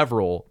for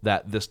several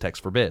that this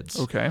text forbids.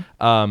 Okay.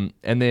 And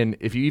then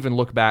if you even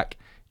look back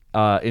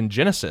in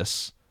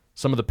Genesis,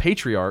 some of the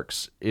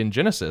patriarchs in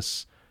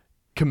Genesis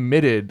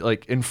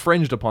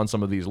infringed upon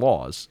some of these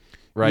laws,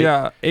 right?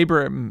 Yeah,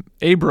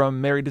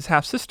 Abram married his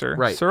half-sister,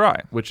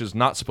 Sarai. Which is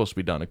not supposed to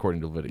be done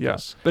according to Leviticus.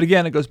 Yes. But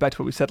again, it goes back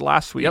to what we said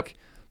last week. Yep.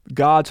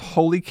 God's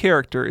holy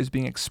character is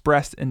being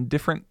expressed in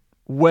different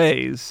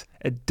ways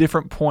at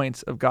different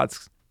points of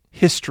God's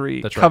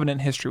history,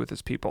 covenant history with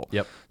his people.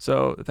 Yep.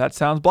 So if that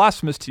sounds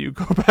blasphemous to you,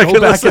 go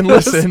back and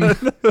listen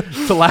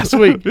to last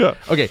week. Yeah.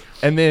 Okay,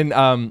 and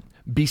then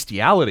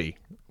bestiality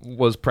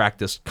was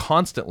practiced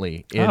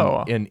constantly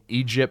in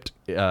Egypt,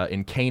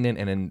 in Canaan,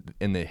 and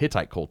in the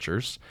Hittite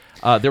cultures.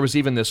 There was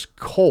even this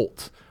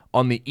cult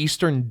on the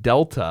eastern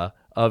delta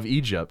of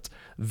Egypt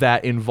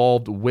that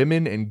involved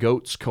women and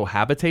goats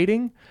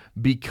cohabitating,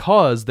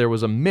 because there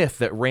was a myth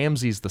that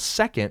Ramses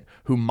II,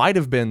 who might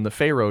have been the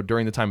pharaoh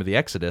during the time of the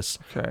Exodus,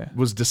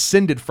 was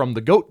descended from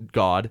the goat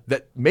god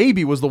that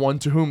maybe was the one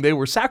to whom they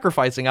were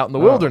sacrificing out in the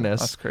wilderness.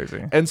 That's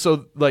crazy. And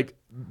so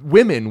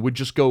women would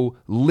just go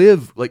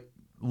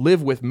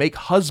make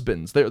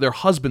husbands. Their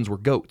husbands were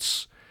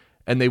goats,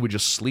 and they would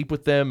just sleep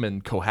with them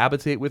and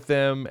cohabitate with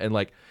them, and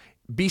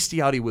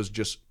bestiality was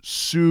just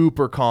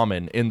super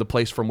common in the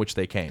place from which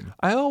they came.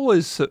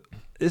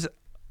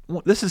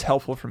 This is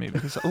helpful for me,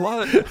 because a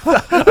lot of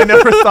I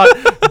never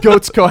thought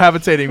goats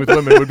cohabitating with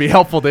women would be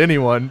helpful to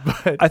anyone,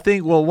 but I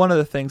think one of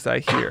the things that I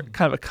hear,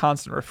 kind of a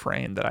constant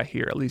refrain that I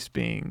hear, at least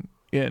being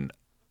in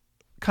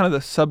kind of the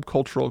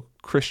subcultural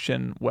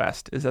Christian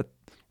West, is that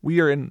we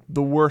are in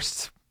the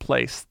worst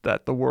place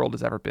that the world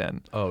has ever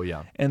been. Oh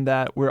yeah. And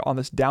that we're on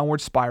this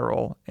downward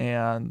spiral,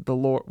 and the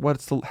Lord,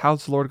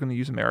 how's the Lord going to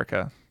use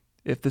America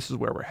if this is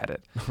where we're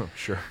headed? Oh,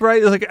 sure.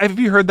 Right? Have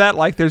you heard that?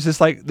 There's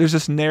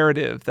this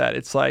narrative that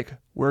it's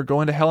we're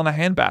going to hell in a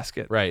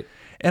handbasket. Right.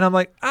 And I'm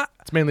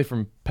it's mainly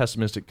from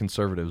pessimistic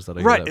conservatives that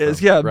I hear that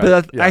from. Yeah,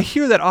 right. But I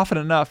hear that often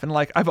enough, and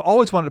I've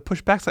always wanted to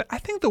push back. I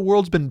think the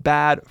world's been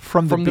bad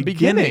from the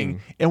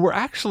beginning, and we're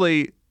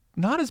actually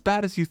not as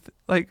bad as you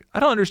I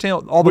don't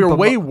understand all the... We're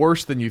way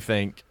worse than you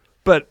think.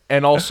 But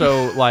and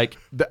also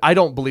I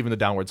don't believe in the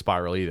downward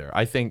spiral either.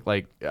 I think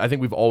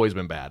we've always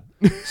been bad.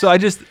 So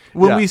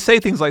when we say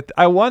things like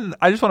I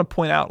just want to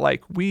point out I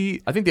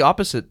think the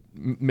opposite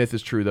myth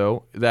is true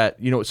though, that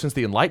since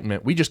the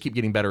Enlightenment we just keep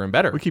getting better and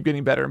better. We keep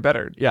getting better and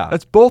better. Yeah.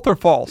 That's both are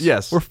false.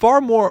 Yes. We're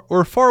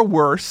far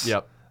worse.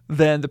 Yep.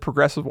 Than the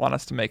progressives want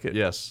us to make it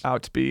yes.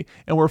 out to be,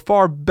 and we're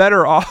far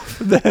better off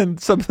than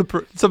some of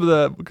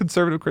the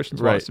conservative Christians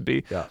want us to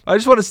be. Yeah. I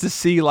just want us to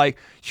see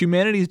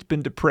humanity's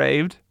been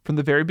depraved from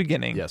the very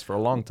beginning. Yes, for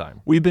a long time.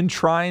 We've been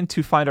trying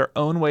to find our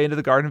own way into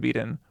the Garden of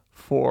Eden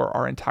for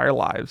our entire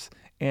lives,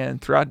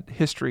 and throughout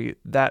history,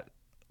 that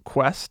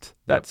quest,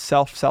 that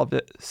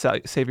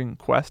self-saving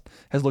quest,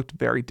 has looked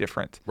very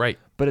different. Right.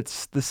 But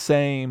it's the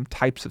same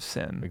types of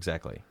sin.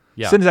 Exactly.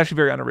 Yeah. Sin is actually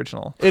very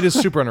unoriginal. It is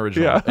super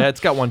unoriginal. Yeah. It's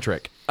got one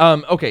trick.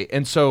 Okay,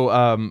 and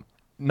so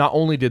not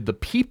only did the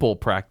people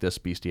practice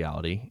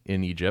bestiality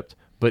in Egypt,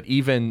 but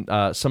even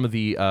some of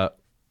the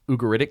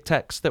Ugaritic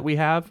texts that we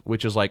have,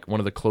 which is like one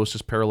of the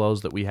closest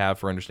parallels that we have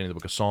for understanding the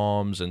book of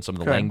Psalms and some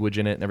of the language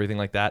in it and everything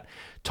like that,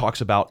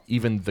 talks about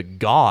even the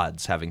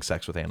gods having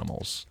sex with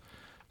animals.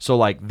 So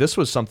like this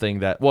was something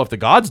that, well, if the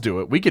gods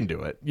do it, we can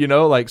do it, you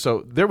know, like,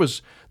 so there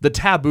was the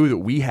taboo that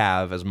we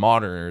have as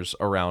moderners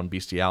around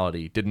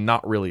bestiality did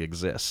not really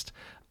exist.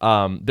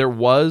 There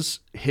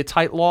was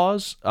Hittite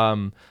laws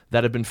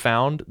that have been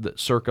found that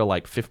circa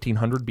like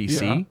 1500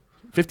 BC. Yeah.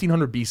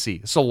 1500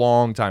 BC. It's a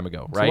long time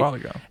ago, right? It's a while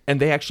ago. And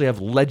they actually have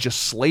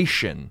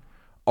legislation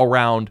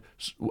around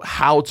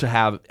how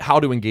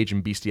to engage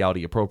in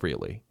bestiality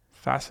appropriately.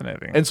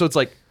 Fascinating. And so it's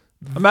like,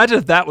 imagine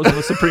if that was in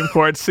the Supreme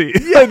Court seat.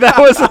 Like that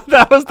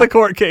was the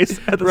court case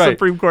at the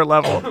Supreme Court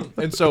level.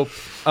 And so,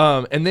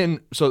 and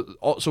then so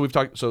we've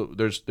talked. So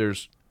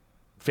there's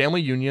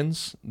family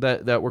unions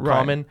that were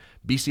common.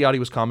 Bestiality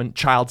was common.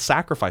 Child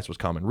sacrifice was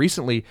common.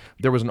 Recently,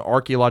 there was an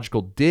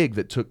archaeological dig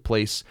that took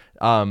place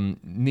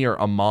near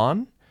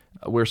Amman,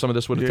 where some of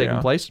this would have taken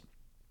place,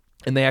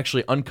 and they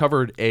actually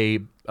uncovered a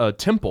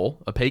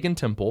temple, a pagan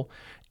temple,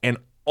 and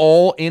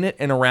all in it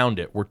and around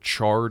it were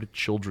charred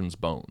children's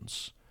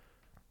bones,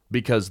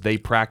 because they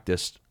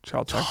practiced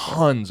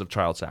tons of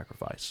child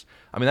sacrifice.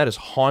 I mean, that is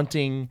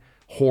haunting,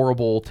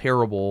 horrible,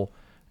 terrible,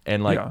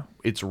 and like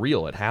it's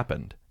real. It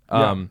happened.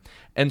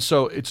 And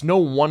so it's no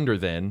wonder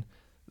then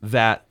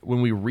that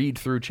when we read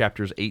through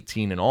chapters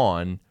 18 and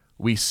on,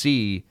 we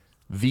see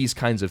these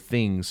kinds of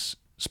things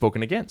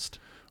spoken against.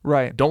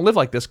 Right. Don't live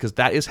like this, because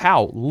that is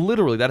how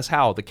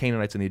the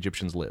Canaanites and the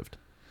Egyptians lived.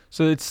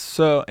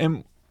 So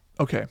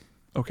okay.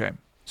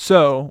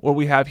 So what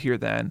we have here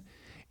then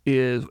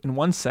is, in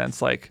one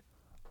sense, like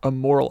a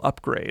moral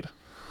upgrade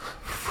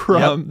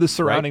from the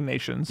surrounding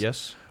nations.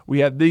 Yes. We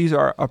have, these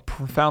are a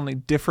profoundly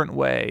different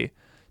way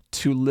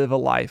to live a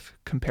life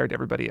compared to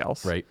everybody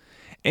else. Right.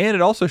 And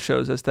it also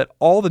shows us that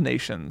all the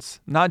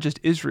nations, not just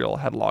Israel,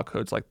 had law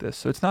codes like this.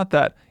 So it's not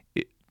that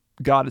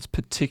God is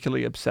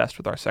particularly obsessed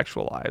with our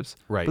sexual lives,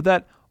 right, but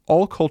that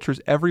all cultures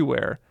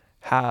everywhere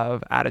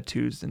have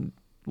attitudes and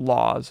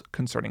laws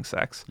concerning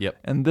sex. Yep.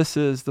 And this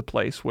is the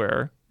place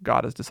where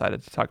God has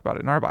decided to talk about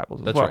it in our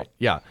Bibles as That's well. right.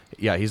 Yeah.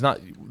 Yeah. He's not,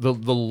 the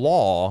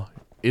law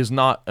is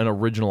not an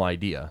original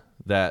idea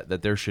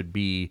that there should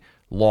be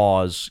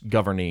laws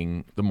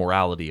governing the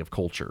morality of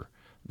culture.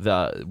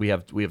 We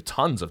have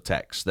tons of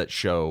texts that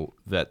show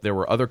that there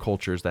were other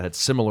cultures that had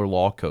similar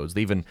law codes.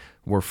 They even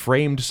were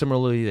framed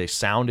similarly. They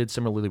sounded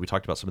similarly. We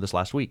talked about some of this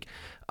last week.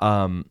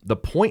 The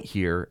point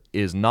here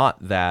is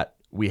not that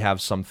we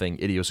have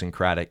something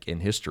idiosyncratic in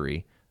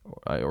history,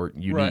 or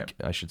unique,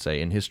 I should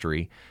say, in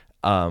history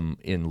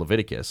in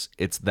Leviticus.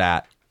 It's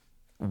that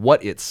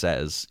what it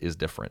says is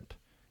different.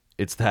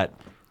 It's that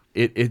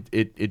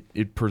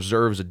it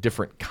preserves a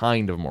different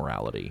kind of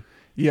morality.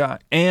 Yeah,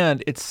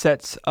 and it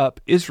sets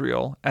up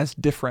Israel as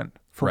different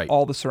from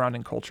all the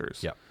surrounding cultures.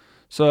 Yeah.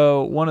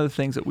 So one of the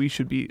things that we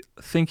should be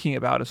thinking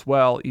about as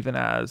well, even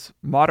as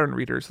modern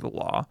readers of the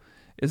law,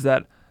 is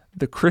that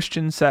the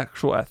Christian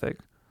sexual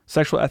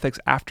ethics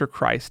after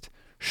Christ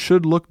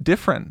should look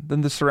different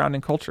than the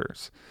surrounding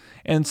cultures.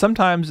 And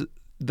sometimes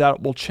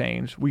that will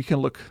change. We can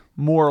look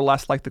more or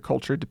less like the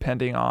culture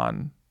depending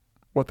on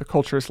what the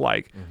culture is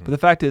like. Mm-hmm. But the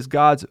fact is,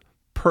 God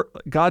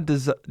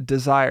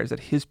desires that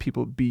his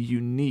people be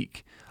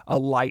unique, a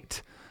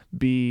light,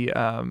 be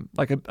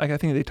like I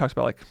think they talked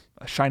about like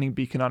a shining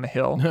beacon on a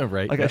hill,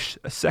 right? Like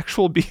a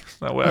sexual beacon,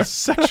 a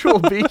sexual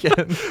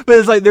beacon. But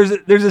it's like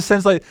there's a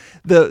sense like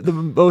the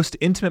most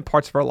intimate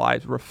parts of our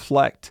lives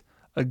reflect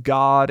a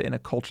God and a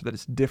culture that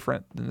is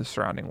different than the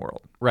surrounding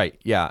world. Right.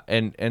 Yeah.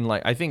 And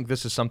like I think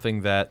this is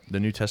something that the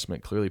New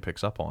Testament clearly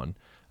picks up on.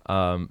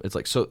 It's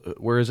like, so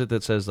where is it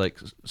that says like,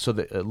 so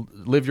that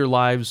live your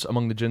lives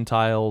among the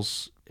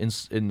Gentiles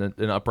in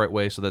an upright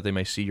way, so that they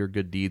may see your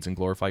good deeds and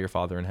glorify your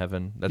Father in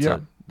heaven.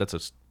 That's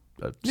a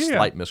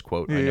slight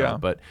misquote, I know,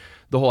 but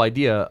the whole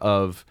idea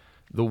of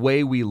the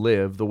way we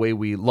live, the way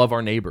we love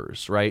our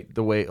neighbors, right?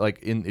 The way, like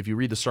if you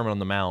read the Sermon on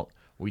the Mount,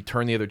 we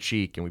turn the other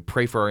cheek and we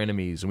pray for our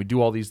enemies and we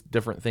do all these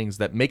different things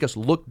that make us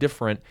look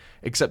different,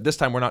 except this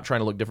time we're not trying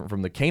to look different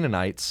from the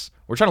Canaanites.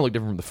 We're trying to look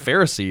different from the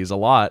Pharisees a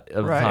lot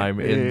of the time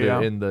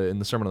in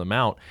the Sermon on the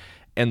Mount.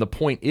 And the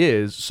point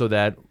is so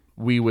that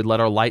we would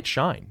let our light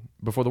shine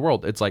before the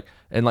world. It's like,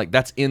 and like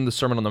that's in the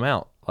Sermon on the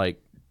Mount. Like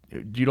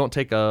you don't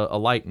take a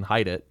light and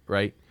hide it,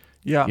 right?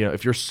 Yeah. You know,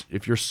 if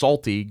you're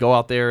salty, go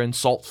out there and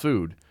salt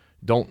food.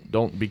 Don't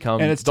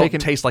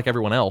taste like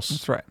everyone else.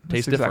 That's right.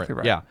 Taste that's different. Exactly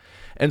right. Yeah.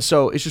 And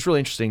so it's just really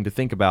interesting to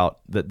think about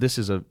that this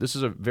is a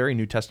very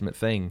New Testament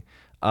thing.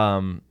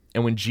 And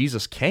when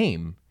Jesus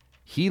came,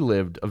 he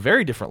lived a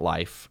very different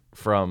life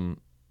from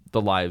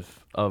the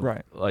life of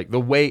like the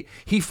way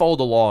he followed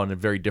the law in a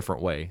very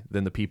different way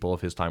than the people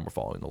of his time were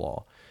following the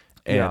law.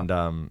 And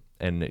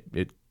and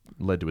it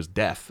led to his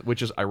death,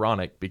 which is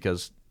ironic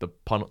because the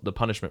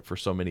punishment for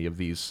so many of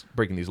these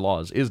breaking these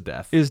laws is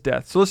death.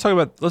 So let's talk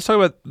about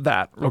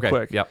that real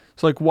quick. Yep.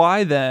 So like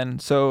why then?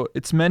 So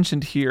it's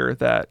mentioned here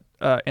that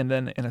and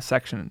then in a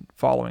section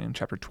following in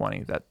chapter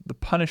 20 that the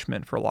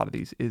punishment for a lot of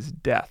these is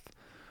death.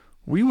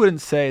 We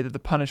wouldn't say that the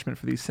punishment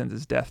for these sins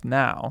is death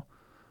now.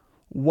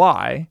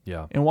 Why?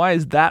 Yeah. And why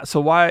is that?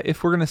 So why,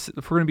 if we're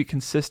gonna be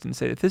consistent and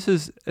say that this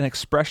is an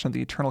expression of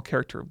the eternal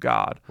character of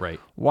God, right?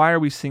 Why are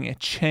we seeing a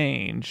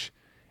change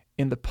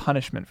in the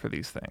punishment for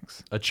these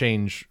things? A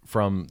change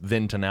from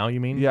then to now, you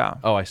mean? Yeah.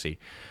 Oh, I see.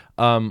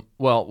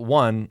 Well,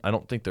 one, I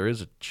don't think there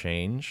is a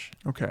change.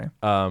 Okay.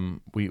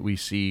 We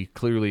see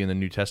clearly in the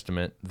New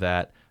Testament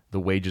that the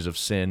wages of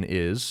sin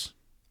is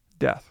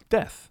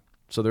death.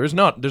 So there's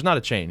not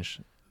a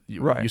change.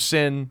 You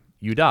sin,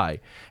 you die.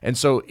 And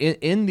so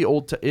in the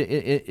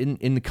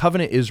in the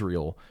covenant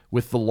Israel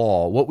with the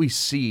law, what we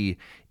see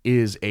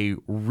is a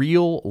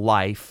real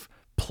life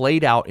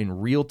played out in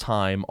real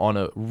time on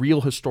a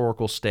real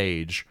historical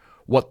stage,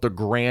 what the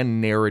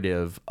grand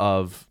narrative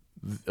of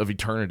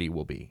eternity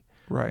will be.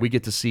 Right. We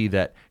get to see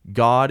that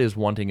God is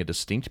wanting a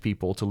distinct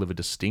people to live a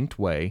distinct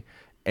way,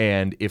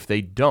 and if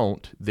they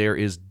don't, there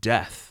is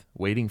death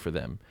waiting for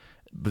them.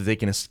 But they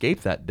can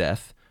escape that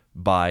death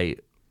by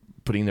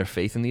putting their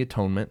faith in the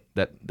atonement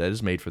that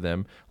is made for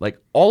them. Like,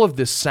 all of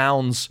this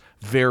sounds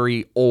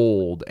very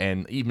old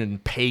and even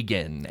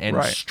pagan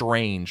and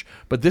strange,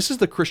 but this is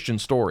the Christian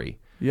story.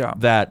 Yeah.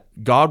 That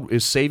God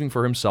is saving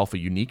for himself a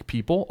unique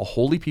people, a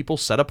holy people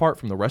set apart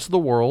from the rest of the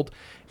world,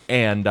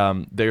 and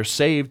they're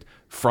saved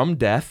from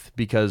death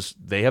because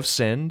they have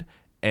sinned,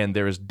 and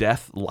there is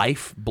death,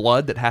 life,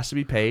 blood that has to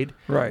be paid.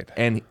 Right.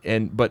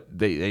 But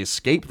they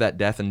escape that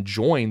death and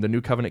join the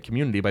new covenant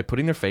community by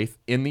putting their faith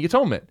in the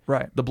atonement.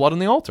 Right. The blood on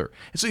the altar.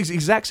 It's the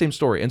exact same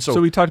story. And so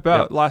we talked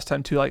about last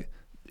time too, like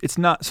it's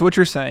not, so what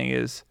you're saying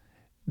is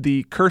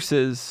the curse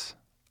of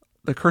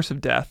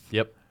death.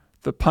 Yep.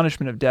 The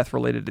punishment of death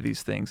related to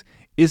these things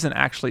isn't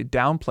actually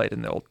downplayed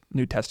in the Old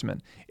New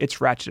Testament. It's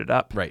ratcheted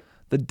up. Right.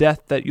 The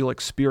death that you'll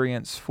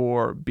experience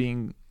for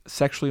being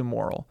sexually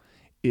immoral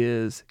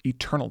is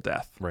eternal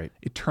death. Right.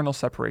 Eternal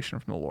separation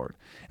from the Lord.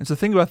 And so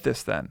think about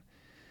this then.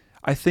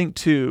 I think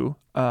too,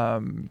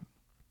 that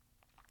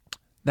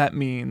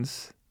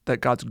means that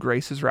God's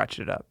grace is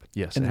ratcheted up.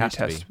 Yes, in it the has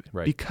New to Testament be.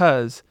 Right.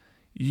 Because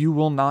you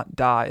will not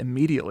die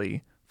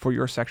immediately for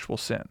your sexual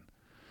sin.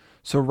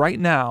 So right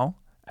now,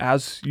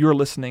 as you're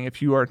listening,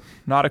 if you are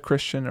not a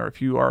Christian or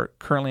if you are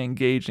currently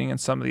engaging in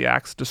some of the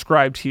acts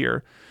described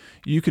here,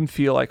 you can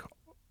feel like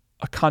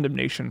a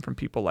condemnation from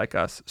people like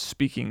us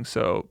speaking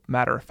so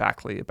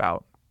matter-of-factly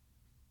about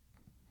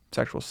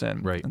sexual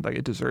sin, right, and like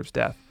it deserves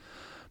death.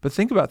 But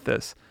think about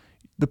this.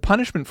 The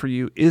punishment for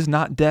you is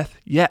not death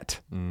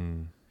yet.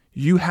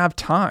 You have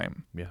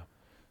time. Yeah.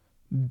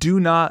 Do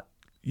not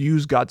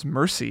use God's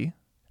mercy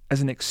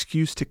as an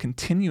excuse to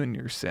continue in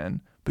your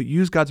sin, but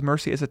use God's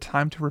mercy as a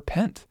time to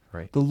repent.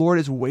 Right. The Lord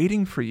is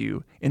waiting for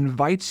you,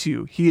 invites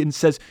you. He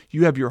says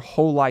you have your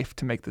whole life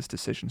to make this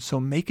decision. So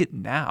make it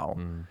now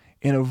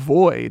and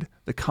avoid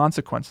the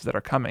consequences that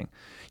are coming.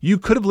 You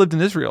could have lived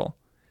in Israel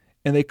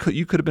and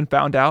you could have been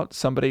found out.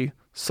 Somebody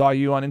saw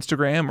you on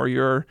Instagram, or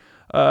your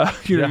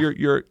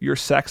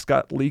sex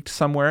got leaked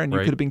somewhere, and you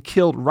could have been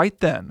killed right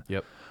then.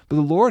 Yep. But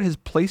the Lord has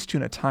placed you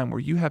in a time where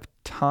you have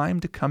time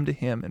to come to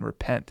him and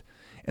repent,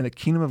 and the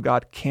kingdom of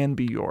God can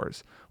be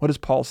yours. What does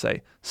Paul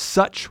say?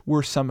 Such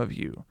were some of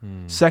you,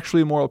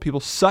 sexually immoral people,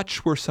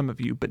 such were some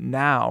of you, but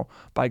now,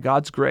 by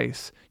God's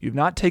grace, you've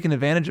not taken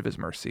advantage of his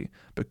mercy,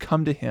 but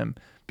come to him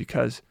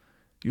because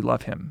you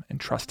love him and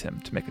trust him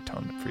to make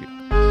atonement for you.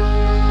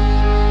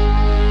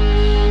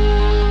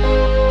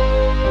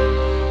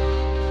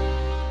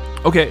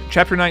 Okay,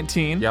 chapter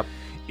 19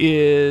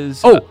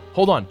 is... Oh,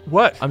 hold on.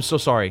 What? I'm so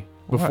sorry.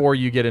 Before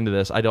you get into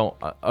this, I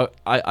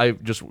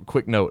just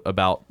quick note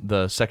about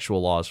the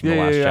sexual laws from the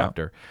last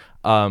chapter.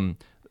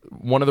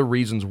 One of the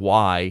reasons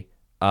why,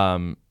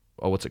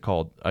 what's it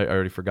called? I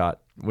already forgot.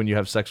 When you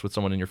have sex with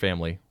someone in your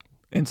family.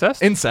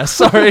 Incest? Incest.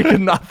 Sorry, I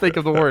could not think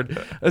of the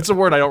word. It's a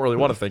word I don't really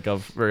want to think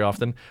of very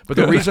often. But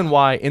the reason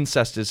why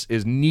incest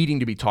is needing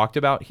to be talked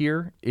about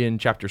here in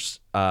chapter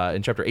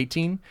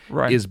 18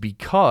 is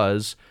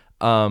because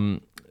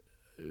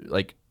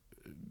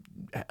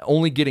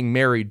only getting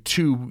married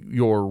to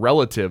your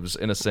relatives,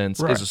 in a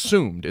sense, is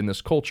assumed in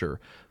this culture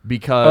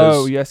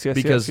because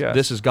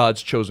this is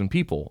God's chosen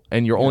people,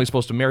 and you're only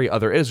supposed to marry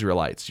other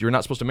Israelites. You're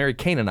not supposed to marry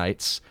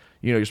Canaanites.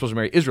 You're supposed to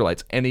marry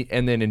Israelites. And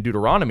then in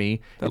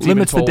Deuteronomy, that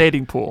limits the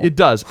dating pool. It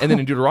does. And then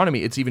in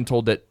Deuteronomy, it's even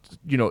told that,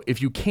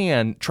 if you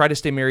can, try to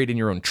stay married in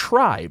your own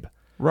tribe.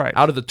 Right.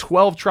 Out of the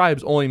 12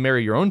 tribes, only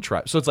marry your own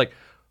tribe. So it's like,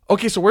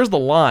 okay, so where's the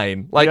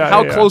line?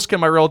 How close can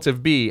my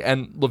relative be?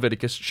 And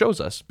Leviticus shows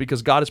us,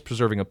 because God is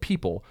preserving a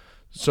people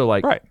So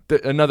like Right.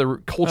 Another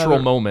cultural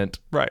moment.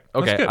 Right.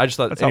 Okay. That's good. I just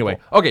thought That's anyway.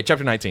 helpful. Okay.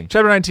 Chapter 19.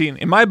 Chapter 19.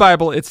 In my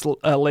Bible, it's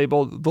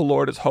labeled "The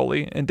Lord is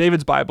Holy." In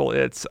David's Bible,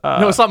 it's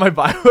No, it's not my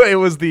Bible. It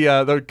was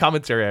the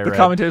commentary I read. the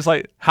commentary is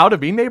like How to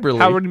be neighborly.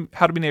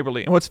 how to be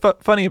neighborly. And what's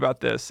funny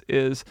about this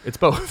is It's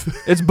both.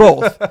 it's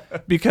both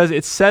because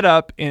it's set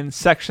up in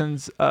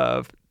sections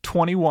of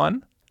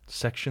 21.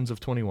 Sections of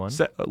 21.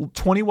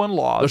 21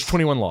 laws. There's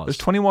 21 laws. There's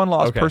 21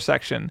 laws Okay. per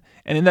section,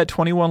 and in that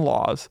 21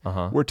 laws,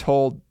 Uh-huh. we're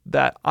told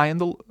that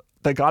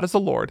that God is the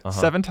Lord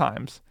 7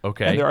 times.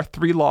 Okay. And there are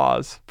 3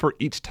 laws for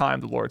each time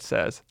the Lord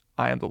says,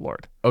 "I am the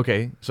Lord."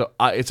 Okay. So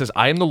it says,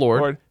 I am the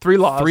Lord. Lord, 3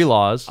 laws. 3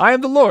 laws. I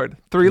am the Lord.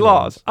 3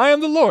 laws. I am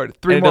the Lord.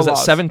 3 And it more does that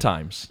laws. 7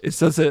 times. It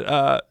says it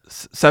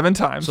 7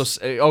 times.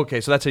 So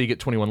okay, so that's how you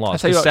get 21 laws.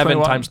 That's how you 'Cause get 7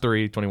 21. times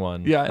 3,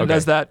 21. yeah, and okay.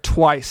 does that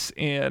twice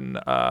in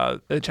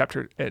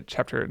chapter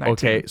 19.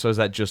 Okay, so is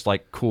that just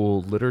like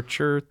cool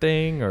literature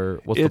thing, or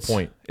what's the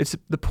point?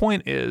 The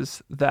point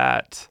is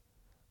that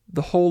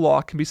the whole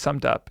law can be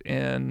summed up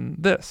in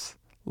this: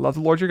 love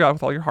the Lord your God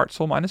with all your heart,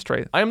 soul, mind, and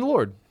strength, I am the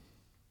Lord.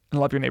 and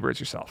love your neighbor as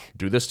yourself.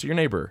 Do this to your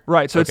neighbor.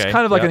 Right. So it's Okay,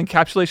 kind of like yep. an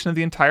encapsulation of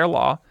the entire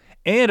law,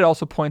 and it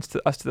also points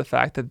to us to the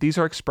fact that these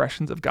are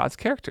expressions of God's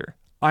character.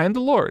 I am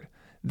the Lord.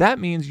 That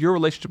means your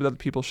relationship with other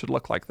people should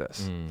look like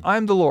this. I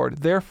am the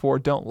Lord, therefore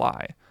don't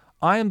lie.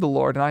 I am the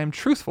Lord, and I am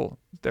truthful.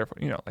 Therefore,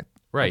 I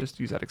Right. just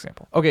use that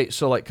example. Okay,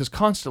 so like, because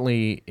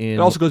constantly in It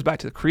also goes back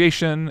to the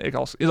creation. It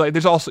also it's like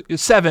there's also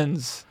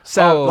sevens.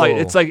 Oh. Like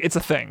it's a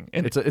thing.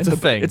 it's a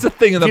thing. It's a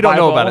thing in if the you don't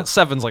Bible. know about it,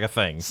 7's like a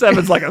thing.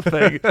 Seven's like a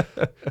thing.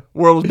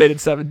 World was made in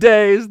 7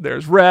 days.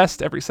 There's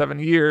rest every 7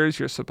 years.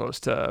 You're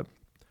supposed to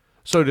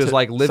So does to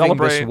like living this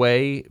celebrate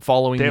way,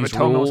 following Day of these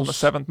Atonement was on the rules,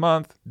 7th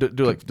month.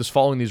 does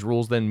following these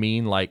rules then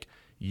mean like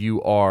you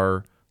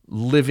are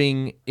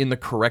living in the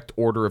correct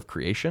order of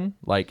creation?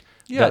 Like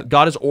Yeah. that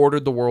God has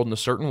ordered the world in a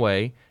certain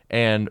way,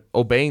 and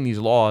obeying these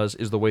laws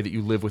is the way that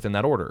you live within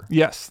that order.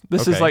 Yes,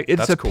 this is Okay, like it's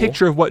that's a cool.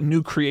 picture of what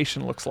new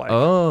creation looks like.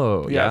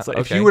 Oh, yeah, yeah. it's like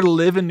okay. if you were to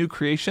live in new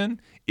creation,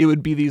 it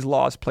would be these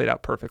laws played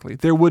out perfectly.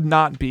 There would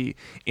not be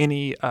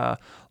any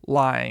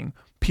lying.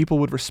 People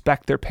would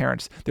respect their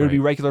parents. There would be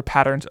Right. regular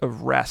patterns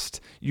of rest.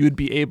 You would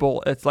be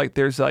able. It's like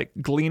there's like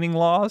gleaning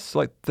laws. So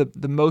like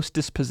the most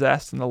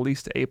dispossessed and the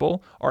least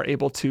able are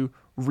able to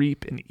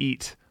reap and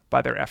eat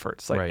by their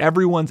efforts. Like Right.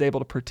 everyone's able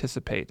to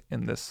participate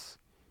in this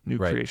new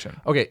Right. creation.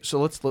 Okay,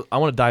 so I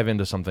want to dive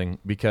into something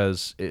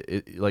because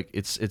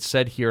it's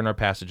said here in our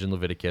passage in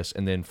Leviticus,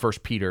 and then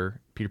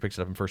Peter picks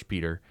it up in 1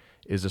 Peter,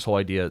 is this whole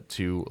idea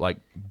to like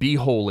be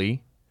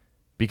holy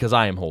because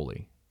I am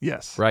holy,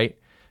 Yes. right?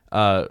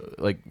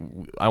 Like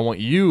I want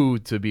you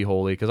to be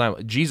holy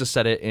because Jesus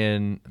said it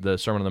in the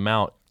Sermon on the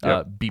Mount.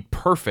 Yep. Be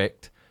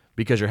perfect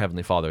because your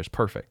heavenly Father is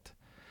perfect.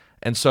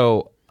 And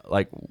so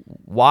like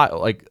why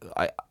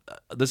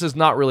this is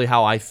not really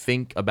how I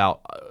think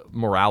about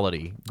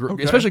morality,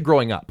 Okay. especially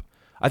growing up.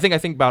 I think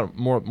about it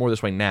more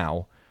this way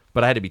now,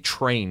 but I had to be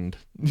trained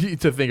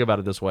to think about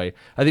it this way.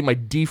 I think my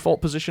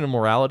default position in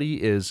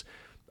morality is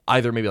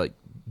either maybe like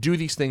do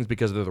these things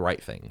because they're the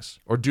right things,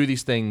 or do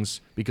these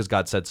things because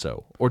God said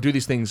so, or do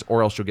these things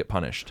or else you'll get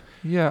punished.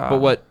 Yeah.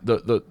 But what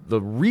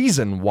the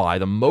reason why,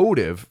 the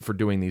motive for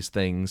doing these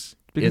things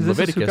Because in this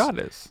is who Leviticus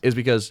God is.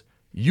 because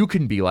you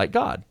can be like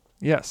God.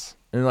 Yes.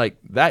 And like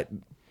that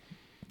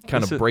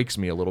kind This of is- breaks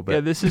me a little bit. Yeah,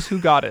 this is who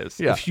God is.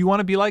 Yeah. If you want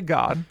to be like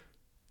God,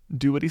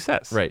 do what he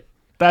says. Right.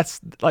 That's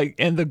like,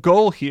 and the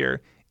goal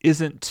here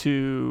isn't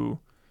to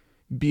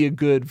be a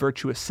good,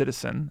 virtuous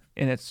citizen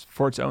and it's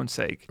for its own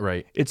sake.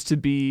 Right. It's to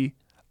be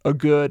a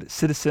good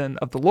citizen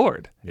of the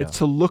Lord. Yeah. It's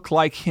to look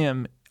like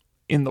him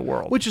in the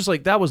world. Which is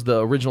like, that was the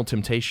original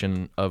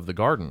temptation of the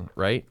garden,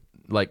 right?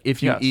 Like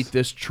if you Yes. eat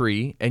this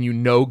tree and you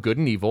know good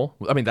and evil,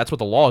 I mean, that's what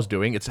the law is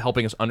doing. It's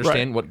helping us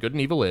understand what good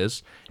and evil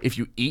is. If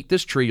you eat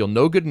this tree, you'll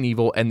know good and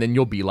evil, and then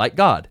you'll be like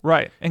God.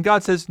 Right. And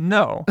God says,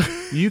 no,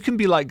 you can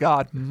be like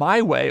God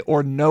my way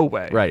or no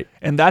way. Right.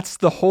 And that's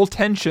the whole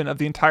tension of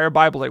the entire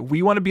Bible. Like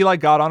we want to be like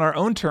God on our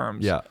own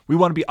terms. Yeah. We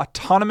want to be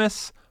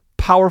autonomous,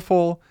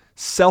 powerful,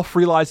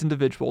 self-realized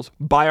individuals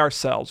by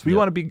ourselves. We Yeah.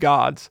 want to be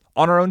gods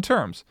on our own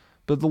terms.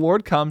 But the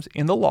Lord comes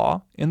in the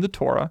law, in the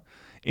Torah,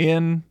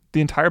 in the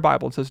entire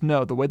Bible and says,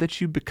 no, the way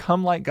that you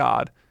become like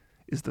God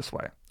is this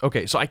way.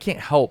 Okay, so I can't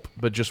help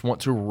but just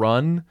want to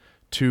run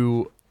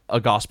to a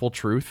gospel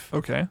truth.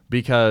 Okay.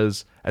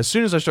 Because as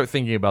soon as I start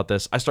thinking about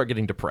this, I start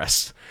getting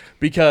depressed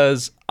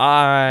because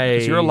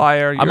you're a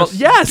liar.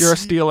 Yes, You're a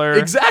stealer.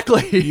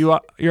 Exactly.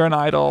 You're an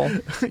idol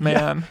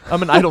man.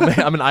 I'm an idle man.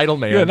 I'm an idle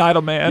man. You're an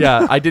idle man.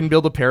 Yeah, I didn't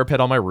build a parapet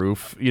on my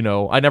roof.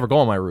 I never go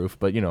on my roof,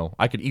 but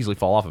I could easily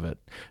fall off of it.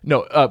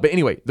 No, but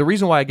anyway, the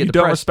reason why I get You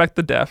don't depressed, respect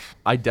the deaf.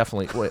 I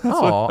definitely.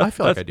 Oh, I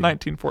feel like I That's do.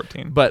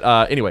 1914. But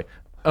anyway,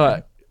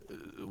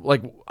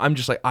 like I'm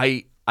just like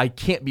I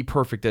can't be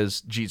perfect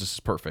as Jesus is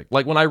perfect.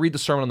 Like when I read the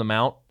Sermon on the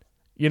Mount,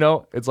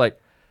 it's like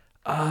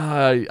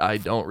I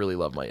don't really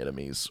love my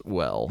enemies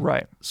well.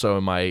 Right. So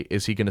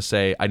is he going to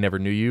say, I never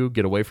knew you,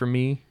 get away from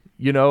me?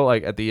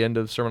 Like at the end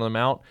of the Sermon on the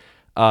Mount,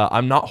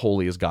 I'm not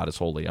holy as God is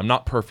holy. I'm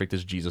not perfect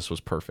as Jesus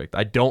was perfect.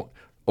 I don't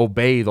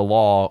obey the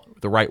law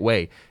the right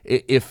way.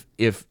 If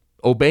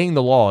obeying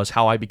the law is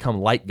how I become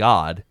like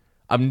God,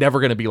 I'm never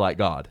going to be like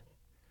God.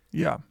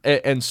 Yeah.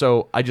 And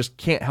so I just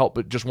can't help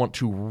but just want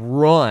to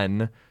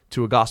run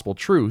to a gospel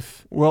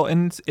truth. Well,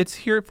 and it's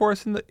here for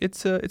us.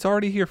 It's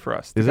already here for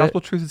us. The Is gospel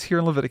it? truth is here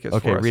in Leviticus.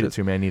 Okay, for us. read it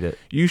to me. I need it.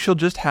 You shall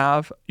just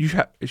have you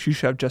should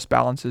have just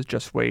balances,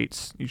 just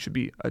weights. You should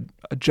be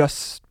a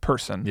just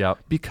person. Yep.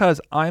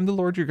 Because I am the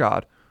Lord your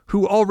God,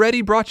 who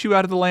already brought you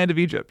out of the land of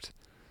Egypt.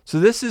 So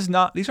these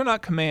are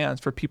not commands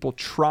for people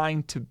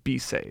trying to be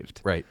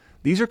saved. Right.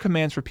 These are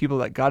commands for people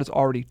that God has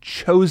already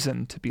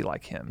chosen to be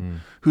like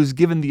him, who's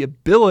given the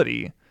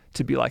ability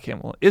to be like him.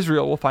 Well,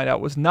 Israel, we'll find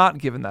out, was not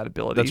given that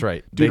ability. That's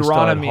right. They still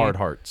had hard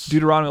hearts.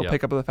 Deuteronomy will Yep.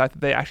 pick up on the fact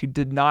that they actually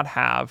did not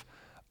have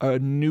a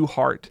new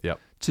heart Yep.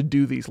 to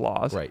do these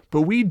laws. Right.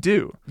 But we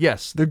do.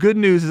 Yes. The good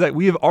news is that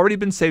we have already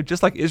been saved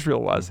just like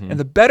Israel was. And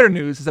the better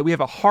news is that we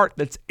have a heart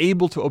that's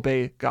able to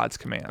obey God's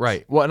commands.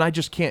 Right. Well, and I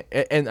just can't.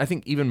 And I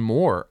think even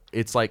more,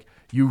 it's like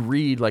you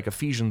read like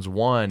Ephesians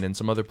 1 and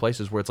some other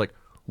places where it's like,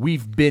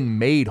 we've been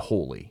made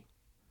holy.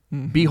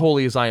 Be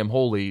holy as I am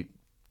holy.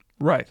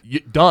 Right.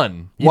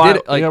 Done. You Why,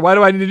 did it. Like, why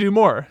do I need to do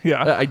more?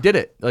 Yeah. I did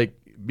it. Like,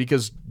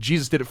 because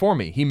Jesus did it for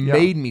me. He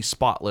made me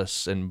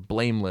spotless and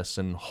blameless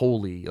and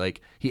holy.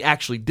 Like, he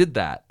actually did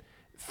that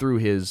through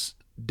his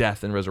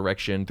death and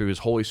resurrection, through his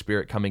Holy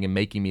Spirit coming and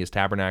making me his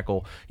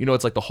tabernacle. You know,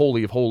 it's like the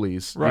Holy of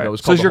Holies. Right. You know,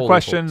 it's So called is the your Holy of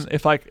question,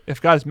 Holies.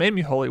 if God has made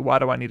me holy, why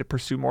do I need to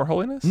pursue more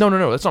holiness? No,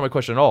 that's not my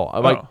question at all.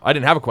 Oh. I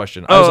didn't have a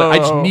question. I was like, I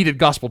just Oh. needed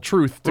gospel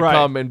truth to Right.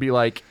 come and be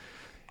like,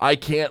 I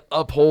can't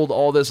uphold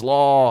all this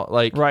law.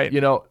 Like, Right.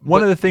 you know.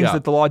 One but, of the things yeah,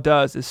 that the law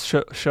does is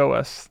show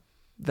us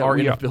that our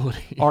we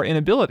inability. our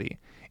inability.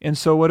 And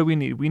so what do we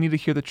need? We need to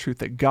hear the truth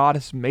that God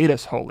has made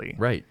us holy.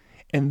 Right.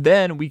 And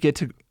then we get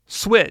to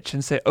switch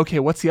and say, okay,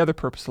 what's the other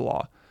purpose of the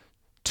law?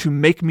 To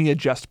make me a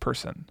just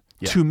person,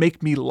 Yeah. to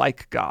make me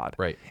like God.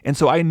 Right. And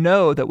so I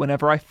know that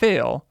whenever I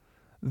fail,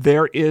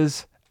 there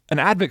is an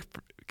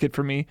advocate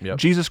for me, Yep.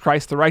 Jesus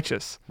Christ the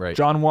righteous. Right.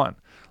 John 1.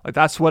 Like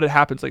that's what it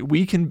happens. Like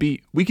we can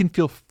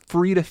feel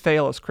free to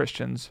fail as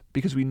Christians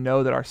because we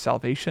know that our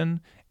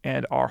salvation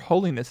and our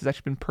holiness has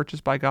actually been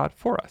purchased by God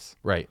for us.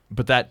 Right.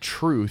 But that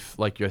truth,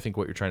 like I think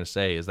what you're trying to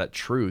say is that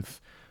truth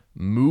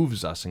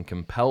moves us and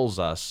compels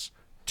us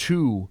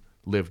to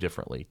live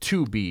differently,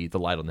 to be the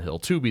light on the hill,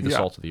 to be the Yeah.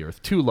 salt of the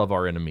earth, to love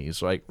our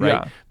enemies, right?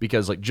 Yeah.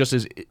 Because like just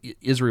as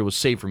Israel was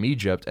saved from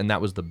Egypt and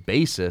that was the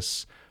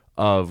basis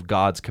of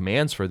God's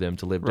commands for them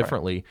to live Right.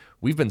 differently,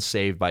 we've been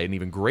saved by an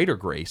even greater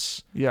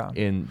grace Yeah.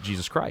 in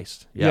Jesus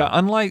Christ. Yeah.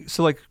 Unlike,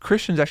 so like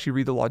Christians actually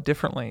read the law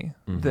differently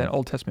than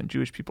Old Testament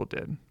Jewish people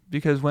did.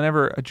 Because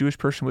whenever a Jewish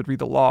person would read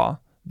the law,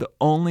 the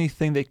only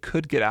thing they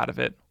could get out of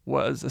it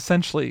was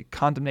essentially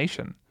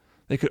condemnation.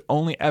 They could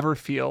only ever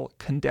feel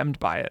condemned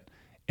by it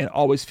and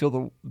always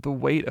feel the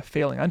weight of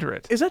failing under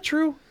it. Is that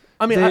true?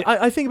 I mean, They-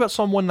 I think about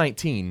Psalm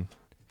 119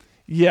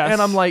 Yes.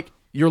 and I'm like,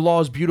 your law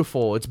is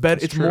beautiful. It's better.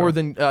 It's It's true. more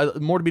than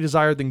more to be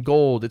desired than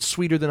gold. It's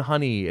sweeter than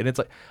honey. And it's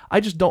like I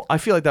just don't. I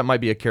feel like that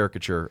might be a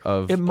caricature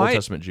of Old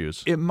Testament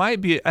Jews. It might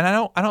be, and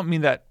I don't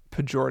mean that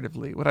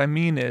pejoratively. What I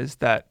mean is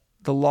that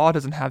the law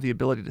doesn't have the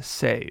ability to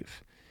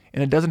save,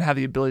 and it doesn't have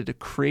the ability to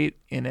create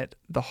in it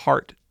the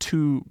heart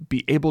to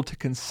be able to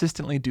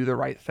consistently do the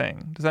right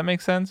thing. Does that make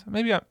sense?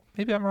 Maybe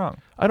I'm wrong.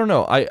 I don't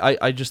know.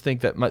 I just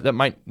think that that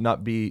might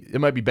not be. It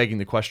might be begging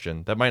the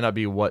question. That might not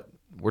be what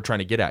we're trying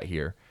to get at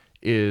here.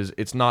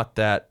 It's not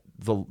that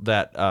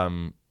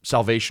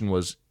salvation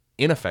was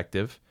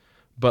ineffective,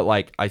 but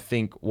like I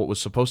think what was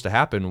supposed to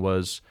happen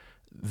was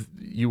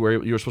you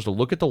were supposed to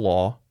look at the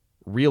law,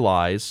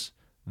 realize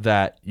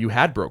that you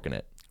had broken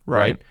it,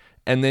 Right.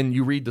 And then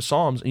you read the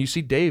Psalms and you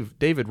see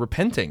David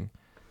repenting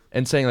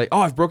and saying like,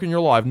 "Oh, I've broken your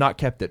law, I've not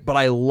kept it, but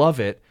I love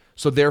it.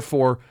 So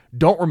therefore,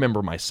 don't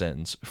remember my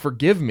sins.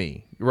 Forgive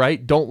me,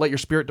 right? Don't let your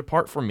spirit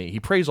depart from me." He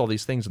prays all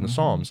these things in the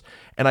Psalms.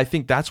 And I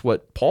think that's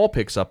what Paul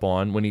picks up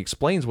on when he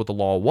explains what the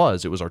law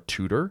was. It was our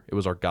tutor, it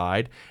was our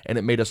guide, and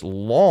it made us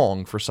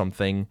long for some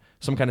kind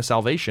of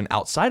salvation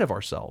outside of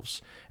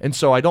ourselves. And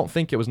so I don't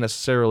think it was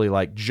necessarily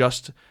like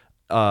just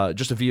a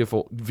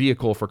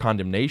vehicle for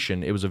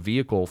condemnation. It was a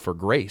vehicle for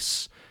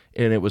grace.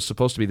 And it was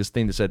supposed to be this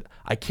thing that said,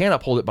 I can't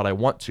uphold it, but I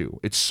want to.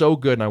 It's so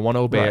good and I want to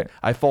obey Right. it.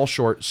 I fall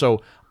short.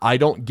 So I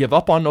don't give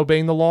up on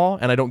obeying the law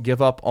and I don't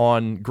give up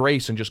on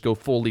grace and just go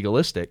full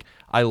legalistic.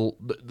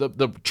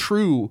 The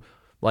true,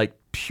 like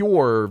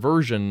pure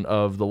version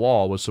of the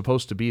law was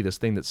supposed to be this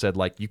thing that said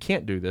like, you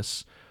can't do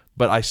this,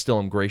 but I still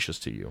am gracious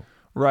to you.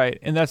 Right,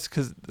 and that's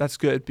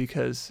good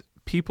because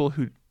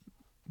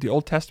the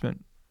Old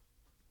Testament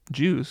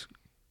Jews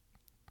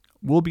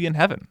will be in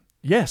heaven.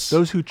 Yes.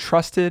 Those who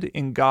trusted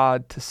in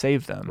God to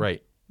save them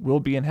Right.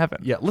 will be in heaven.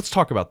 Yeah. Let's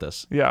talk about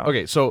this. Yeah.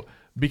 Okay. So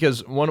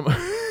because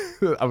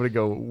I'm going to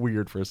go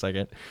weird for a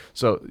second.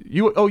 So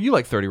you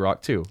like 30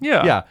 Rock too.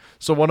 Yeah. Yeah.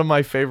 So one of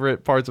my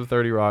favorite parts of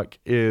 30 Rock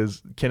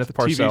is Kenneth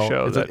Parcell. TV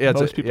show that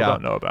most people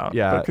don't know about.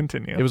 Yeah. But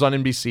continue. It was on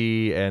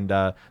NBC, and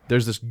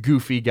there's this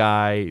goofy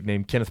guy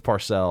named Kenneth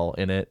Parcell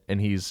in it, and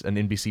he's an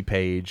NBC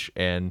page,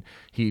 and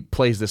he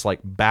plays this like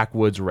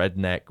backwoods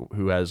redneck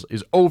who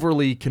is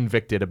overly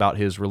convicted about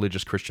his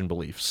religious Christian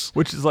beliefs.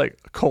 Which is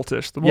like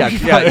cultish. Yeah.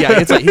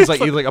 It's like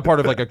he's like a part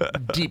of like a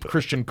deep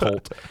Christian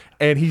cult,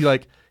 and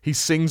he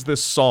sings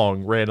this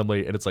song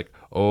randomly, and it's like,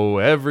 oh,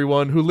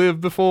 everyone who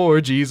lived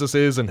before Jesus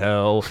is in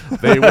hell.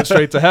 They went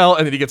straight to hell,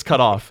 and then he gets cut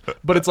off.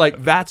 But it's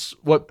like, that's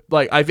what,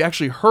 like, I've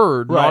actually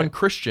heard Right.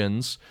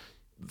 non-Christians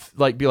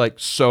like be like,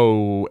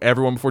 so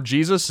everyone before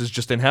Jesus is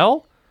just in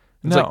hell?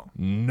 It's No. like,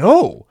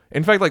 no.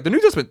 In fact, like the New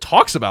Testament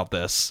talks about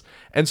this.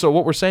 And so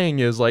what we're saying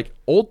is like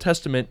Old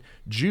Testament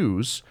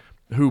Jews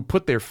who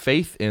put their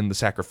faith in the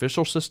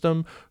sacrificial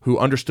system, who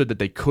understood that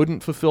they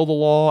couldn't fulfill the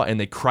law, and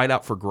they cried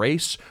out for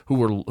grace, who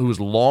was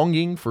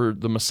longing for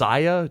the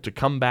Messiah to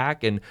come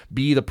back and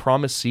be the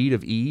promised seed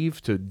of Eve,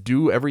 to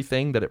do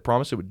everything that it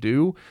promised it would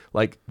do,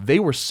 like they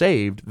were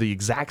saved the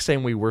exact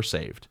same way we're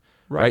saved.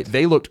 Right?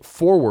 They looked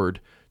forward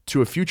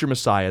to a future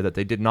Messiah that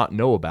they did not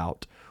know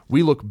about.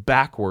 We look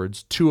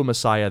backwards to a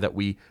Messiah that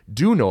we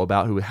do know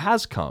about, who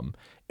has come.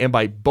 And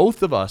by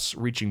both of us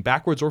reaching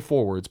backwards or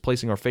forwards,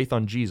 placing our faith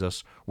on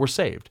Jesus, we're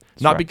saved.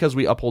 Not right. because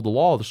we uphold the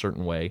law a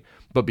certain way,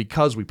 but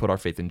because we put our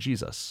faith in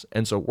Jesus.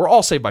 And so we're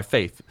all saved by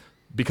faith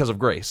because of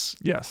grace.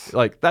 Yes.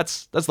 Like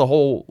that's the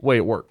whole way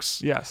it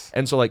works. Yes.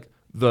 And so like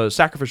the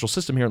sacrificial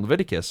system here in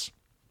Leviticus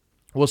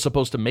was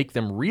supposed to make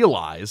them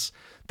realize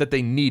that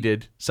they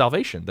needed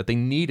salvation, that they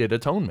needed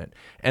atonement.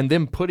 And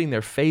them putting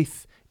their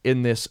faith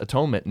in this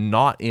atonement,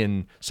 not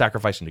in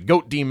sacrificing to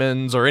goat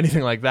demons or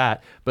anything like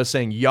that, but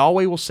saying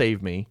Yahweh will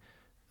save me,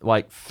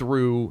 like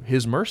through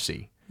his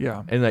mercy.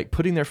 Yeah. And like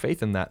putting their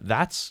faith in that,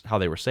 that's how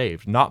they were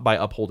saved, not by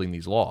upholding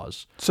these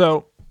laws.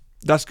 So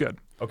that's good.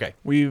 Okay.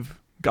 We've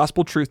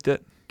gospel truthed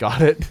it.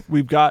 Got it.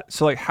 We've got,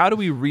 so like, how do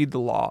we read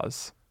the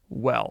laws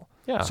well?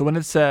 Yeah. So when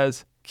it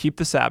says, keep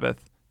the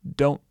Sabbath,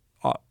 don't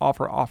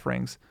offer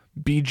offerings,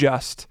 be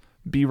just,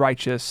 be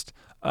righteous,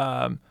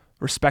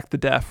 respect the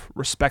deaf,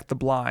 respect the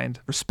blind,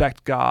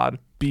 respect God,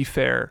 be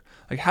fair.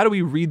 Like, how do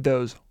we read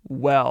those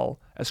well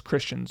as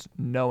Christians,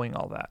 knowing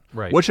all that?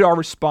 Right. What should our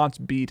response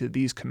be to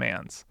these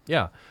commands?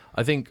 Yeah.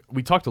 I think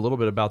we talked a little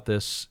bit about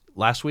this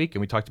last week,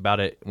 and we talked about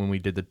it when we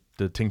did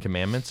the Ten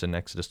Commandments in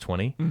Exodus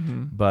 20.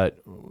 Mm-hmm. But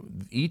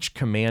each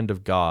command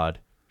of God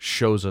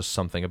shows us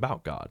something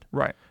about God.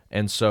 Right.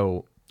 And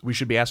so we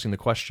should be asking the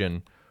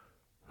question,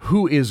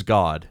 who is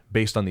God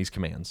based on these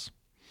commands?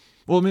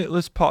 Well,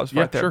 let's pause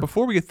right there. Sure.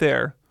 Before we get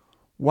there,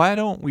 why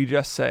don't we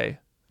just say,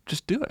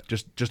 just do it?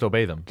 Just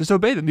obey them. Just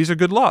obey them. These are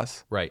good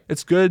laws. Right.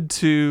 It's good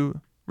to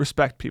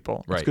respect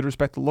people. Right. It's good to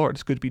respect the Lord.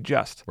 It's good to be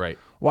just. Right.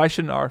 Why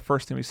shouldn't our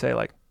first thing we say,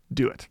 like,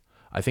 do it?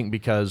 I think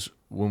because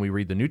when we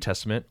read the New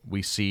Testament,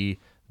 we see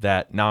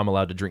that now I'm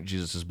allowed to drink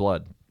Jesus'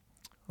 blood.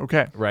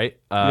 Okay. Right?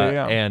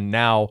 Yeah. And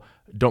now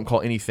don't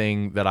call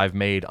anything that I've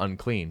made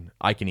unclean.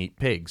 I can eat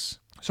pigs.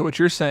 So what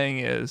you're saying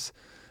is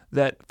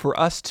that for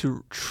us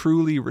to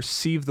truly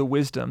receive the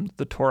wisdom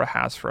the Torah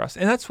has for us,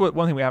 and that's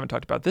one thing we haven't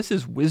talked about. This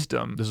is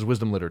wisdom. This is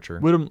wisdom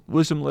literature.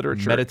 Wisdom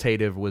literature.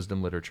 Meditative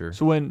wisdom literature.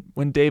 So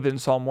when David in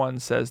Psalm 1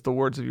 says, the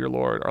words of your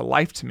Lord are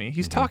life to me,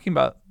 he's talking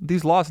about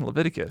these laws in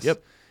Leviticus.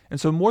 Yep.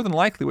 And so more than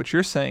likely what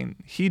you're saying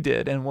he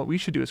did, and what we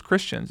should do as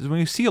Christians, is when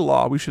you see a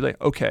law, we should like,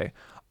 okay,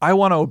 I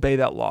want to obey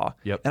that law.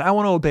 Yep. And I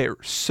want to obey it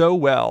so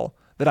well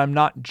that I'm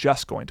not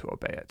just going to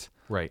obey it.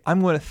 Right.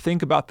 I'm going to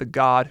think about the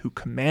God who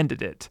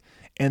commanded it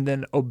and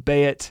then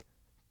obey it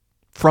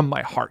from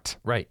my heart.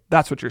 Right.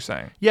 That's what you're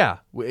saying. Yeah.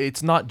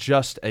 It's not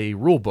just a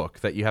rule book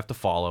that you have to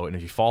follow, and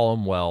if you follow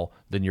them well,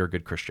 then you're a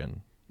good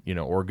Christian,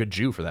 or a good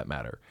Jew for that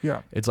matter.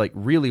 Yeah. It's like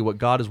really what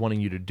God is wanting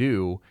you to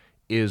do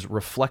is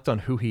reflect on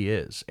who he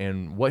is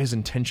and what his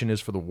intention is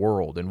for the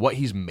world and what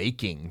he's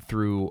making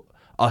through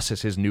us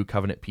as his new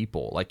covenant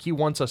people. Like he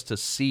wants us to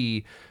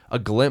see a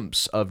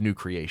glimpse of new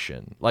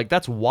creation. Like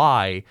that's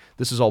why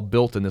this is all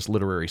built in this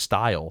literary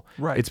style.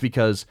 Right. It's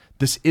because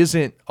this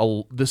isn't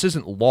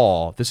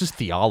law, this is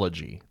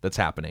theology that's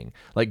happening.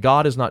 Like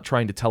God is not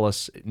trying to tell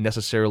us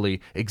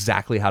necessarily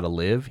exactly how to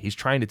live. He's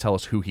trying to tell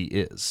us who he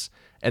is.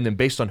 And then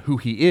based on who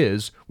he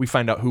is, we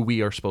find out who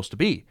we are supposed to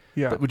be.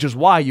 Yeah. Which is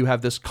why you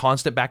have this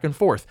constant back and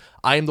forth.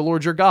 I am the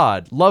Lord your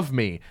God. Love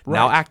me.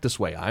 Now Right. act this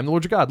way. I am the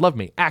Lord your God. Love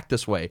me. Act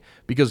this way.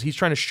 Because he's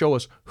trying to show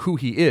us who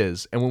he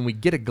is. And when we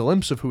get a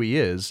glimpse of who he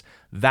is,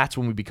 that's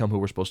when we become who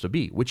we're supposed to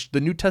be, which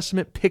the New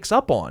Testament picks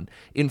up on.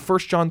 In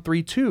 1 John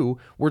 3:2,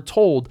 we're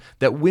told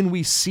that when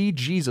we see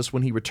Jesus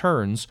when he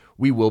returns,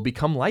 we will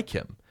become like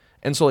him.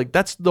 And so like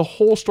that's the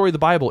whole story of the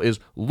Bible is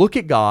look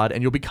at God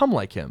and you'll become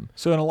like him.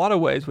 So in a lot of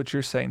ways, what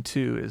you're saying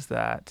too is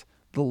that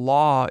the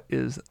law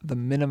is the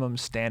minimum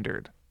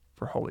standard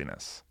for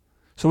holiness.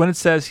 So when it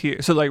says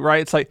here, so like,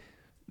 right, it's like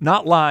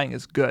not lying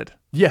is good.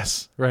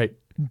 Yes, right.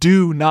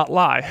 Do not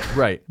lie.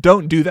 Right.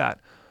 Don't do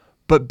that.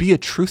 But be a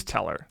truth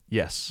teller.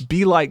 Yes.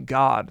 Be like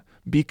God.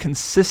 Be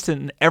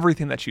consistent in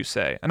everything that you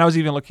say. And I was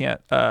even looking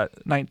at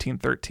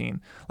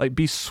 1913, like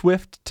be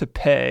swift to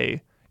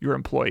pay your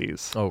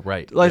employees. Oh,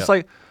 right. It's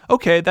like,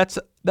 okay, that's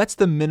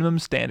the minimum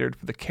standard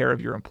for the care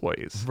of your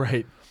employees.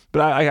 Right.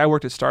 But I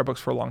worked at Starbucks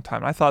for a long time,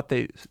 and I thought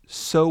they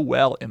so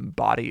well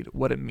embodied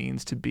what it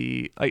means to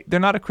be, like, they're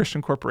not a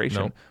Christian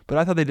corporation, No. but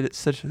I thought they did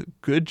such a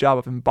good job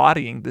of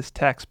embodying this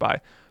text by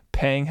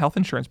paying health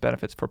insurance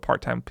benefits for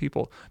part-time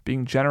people,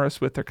 being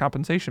generous with their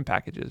compensation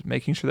packages,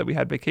 making sure that we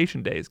had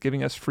vacation days,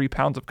 giving us free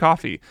pounds of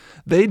coffee.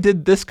 They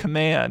did this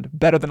command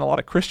better than a lot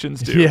of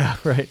Christians do. Yeah,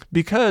 right.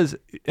 Because,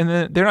 and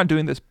then they're not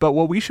doing this, but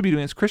what we should be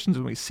doing as Christians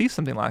when we see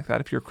something like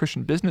that, if you're a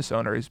Christian business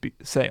owner, is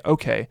saying,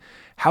 okay,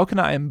 how can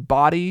I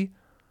embody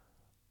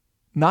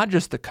not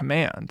just the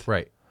command,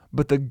 Right.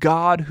 but the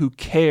God who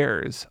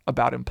cares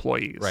about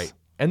employees? Right.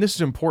 And this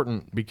is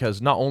important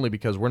because not only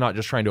because we're not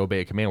just trying to obey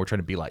a command, we're trying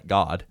to be like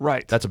God.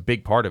 Right. That's a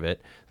big part of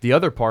it. The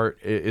other part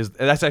is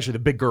that's actually the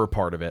bigger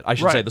part of it. I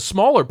should Right. say the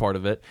smaller part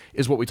of it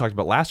is what we talked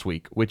about last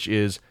week, which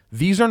is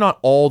these are not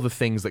all the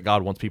things that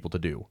God wants people to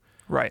do.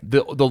 Right.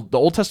 The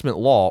Old Testament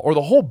law, or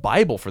the whole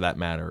Bible for that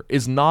matter,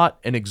 is not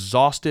an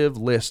exhaustive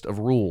list of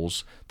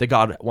rules that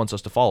God wants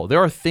us to follow. There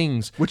are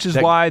things Which is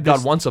that why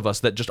God wants of us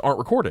that just aren't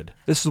recorded.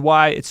 This is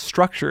why it's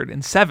structured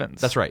in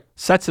sevens. That's right.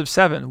 Sets of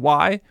 7.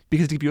 Why?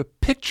 Because to give you a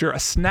picture, a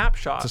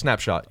snapshot It's a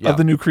snapshot. Yeah. of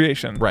the new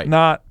creation, Right.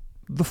 not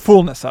the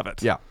fullness of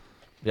it. Yeah.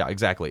 Yeah,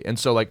 exactly. And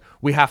so, like,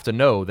 we have to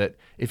know that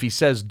if he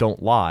says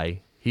don't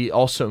lie, he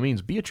also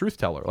means be a truth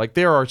teller. Like,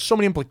 there are so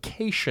many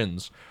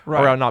implications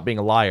Right. around not being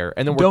a liar.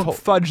 And then we're Don't told.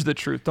 fudge the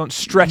truth. Don't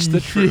stretch the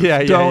truth.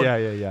 yeah. Don't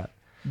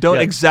Yeah.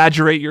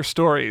 exaggerate your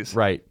stories.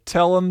 Right.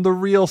 Tell them the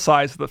real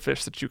size of the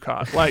fish that you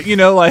caught. Like,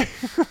 like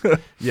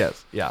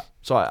Yes. Yeah.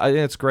 So I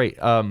think it's great.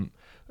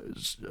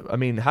 I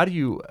mean, how do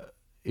you,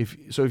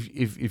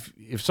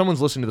 if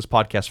someone's listening to this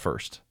podcast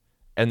first,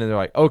 and then they're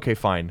like, okay,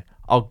 fine,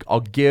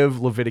 I'll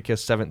give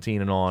Leviticus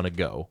 17 and on a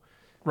go,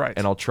 right.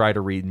 and I'll try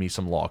to read me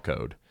some law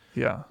code.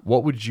 Yeah.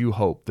 What would you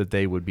hope that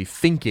they would be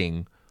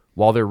thinking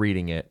while they're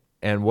reading it,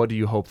 and what do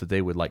you hope that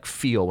they would like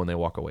feel when they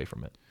walk away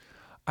from it?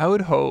 I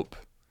would hope,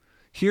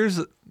 here's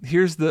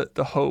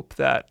the hope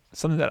that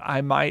something that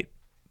I might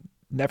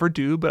never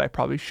do, but I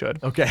probably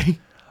should. Okay.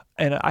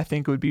 And I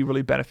think it would be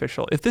really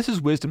beneficial. If this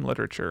is wisdom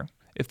literature,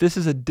 if this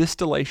is a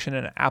distillation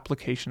and an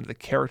application of the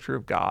character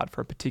of God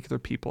for a particular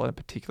people at a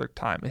particular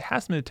time, it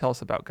has something to tell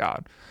us about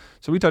God.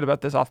 So we talked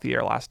about this off the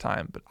air last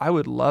time, but I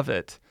would love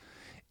it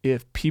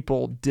if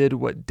people did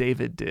what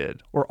David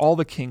did, or all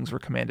the kings were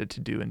commanded to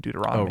do in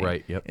Deuteronomy, Oh,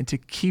 right, yep. and to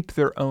keep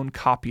their own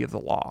copy of the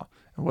law.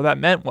 And what that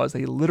meant was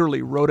they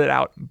literally wrote it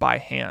out by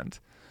hand.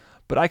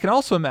 But I can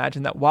also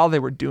imagine that while they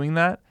were doing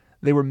that,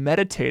 they were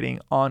meditating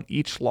on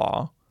each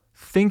law,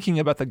 thinking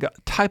about the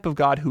type of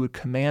God who would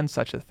command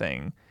such a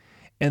thing,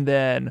 and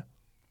then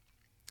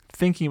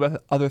thinking about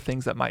the other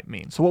things that might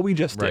mean. So what we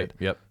just Right. did,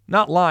 Yep.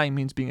 not lying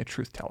means being a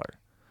truth teller.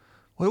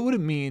 What would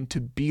it mean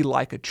to be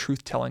like a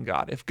truth-telling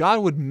God? If God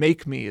would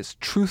make me as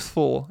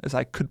truthful as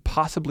I could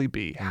possibly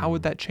be, how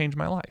would that change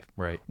my life?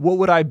 Right. What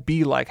would I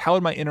be like? How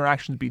would my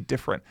interactions be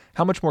different?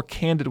 How much more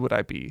candid would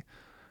I be?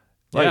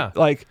 Yeah.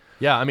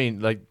 I mean,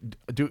 like,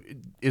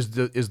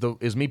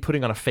 is me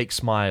putting on a fake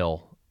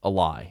smile a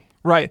lie?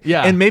 Right.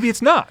 Yeah. And maybe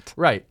it's not.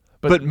 Right.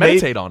 But But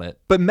meditate on it.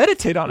 But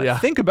meditate on it. Yeah.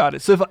 Think about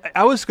it. So if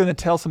I was going to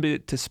tell somebody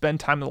to spend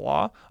time in the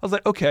law, I was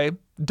like, okay,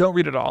 don't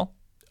read it all.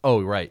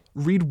 Oh, right.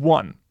 Read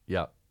one.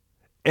 Yeah.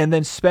 And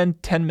then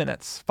spend 10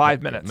 minutes,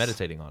 5 minutes.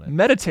 Meditating on it.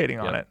 Meditating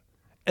on Yeah. it.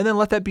 And then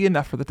let that be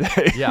enough for the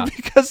day. Yeah.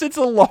 Because it's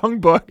a long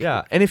book.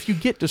 Yeah. And if you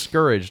get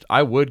discouraged,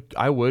 I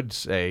would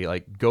say,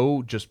 like,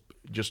 go just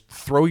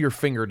throw your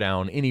finger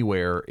down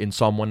anywhere in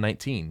Psalm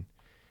 119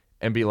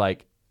 and be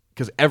like,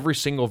 because every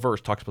single verse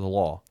talks about the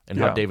law and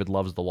how Yeah. David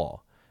loves the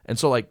law. And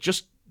so, like,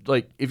 just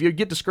like, if you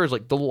get discouraged,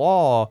 like, the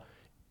law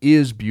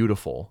is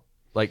beautiful.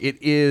 Like, it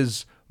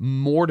is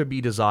more to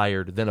be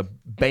desired than a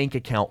bank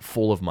account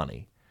full of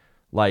money.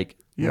 Like,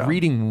 Yeah.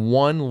 reading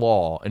one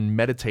law and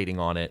meditating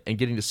on it and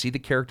getting to see the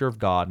character of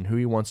God and who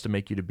he wants to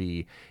make you to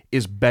be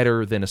is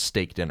better than a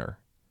steak dinner.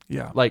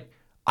 Yeah. Like,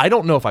 I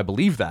don't know if I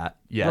believe that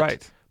yet,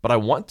 Right. but I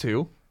want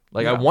to.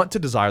 Like, I Yeah. want to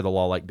desire the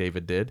law like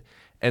David did.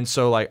 And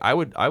so, like, I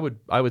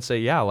would say,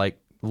 yeah, like,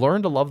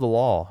 learn to love the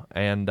law,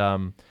 and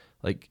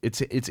like,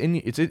 it's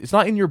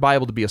not in your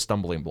Bible to be a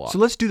stumbling block. So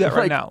let's do that right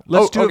Like, now.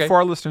 Let's do okay. it for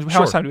our listeners. How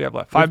Sure. much time do we have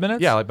left? 5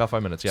 minutes? Yeah, like about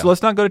 5 minutes. Yeah. So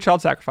let's not go to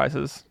child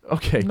sacrifices.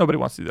 Okay. Nobody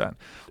wants to do that.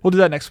 We'll do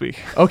that next week.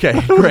 Okay.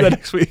 We'll do that Great.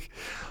 next week.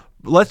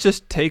 Let's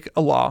just take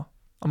a law.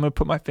 I'm going to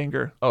put my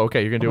finger. Oh,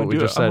 okay. You're gonna do I'm what we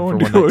gonna just do it. said I'm for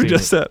gonna do what we 119.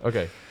 just said.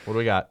 Okay. What do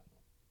we got?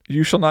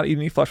 You shall not eat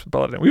any flesh with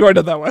blood in it. We've already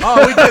done that one.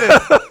 Oh, we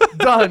did it.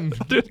 Done.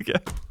 Do it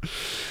again.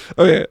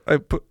 Okay.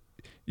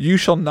 You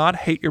shall not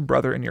hate your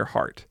brother in your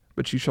heart,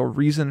 but you shall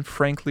reason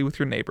frankly with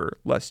your neighbor,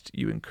 lest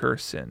you incur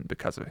sin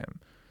because of him.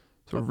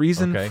 So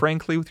reason Okay.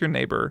 frankly with your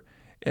neighbor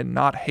and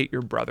not hate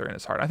your brother in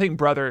his heart. I think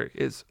brother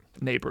is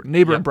neighbor.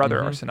 Neighbor Yep. and brother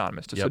Mhm. are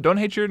synonymous. So Yep. don't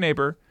hate your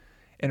neighbor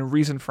and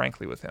reason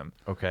frankly with him.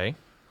 Okay.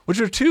 Which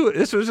are two.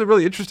 This was a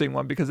really interesting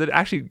one because it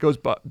actually goes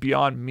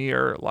beyond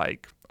mere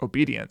like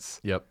obedience.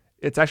 Yep.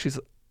 It's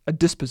actually a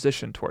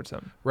disposition towards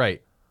him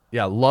Right.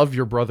 Yeah. Love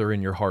your brother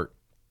in your heart.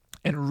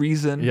 and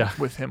reason Yeah.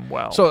 with him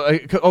well. So,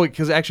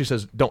 because it actually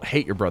says, don't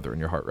hate your brother in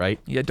your heart, right?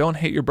 yeah, don't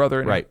hate your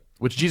brother. Right.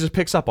 Which Jesus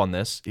picks up on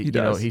this. He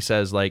does. He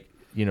says, like,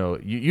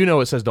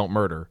 it says don't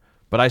murder,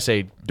 but I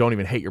say don't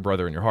even hate your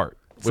brother in your heart,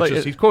 which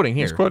is he's quoting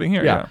here. He's quoting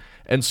here. Yeah.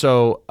 And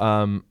so,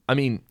 I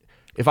mean,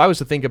 if I was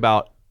to think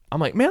about, I'm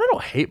like, man,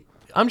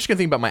 I'm just gonna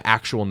think about my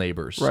actual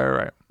neighbors.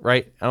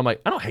 Right. And I'm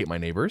like, I don't hate my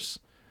neighbors,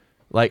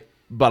 like,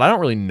 but I don't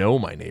really know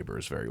my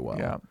neighbors very well.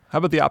 Yeah. How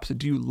about the opposite?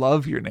 Do you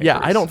love your neighbors? Yeah,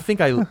 I don't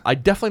think I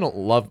definitely don't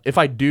love. If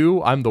I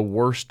do, I'm the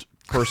worst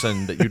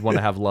person that you'd want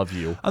to have love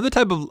you. I'm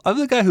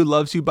the guy who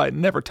loves you by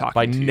never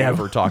talking to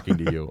you. Talking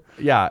to you.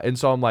 Yeah, and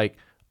so I'm like,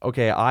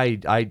 okay, I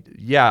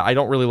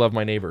don't really love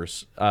my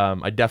neighbors.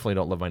 I definitely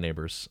don't love my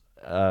neighbors.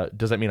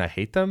 Does that mean I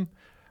hate them?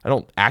 I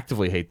don't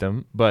actively hate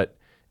them, but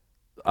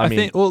I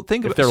mean,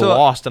 if they're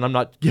lost and I'm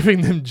not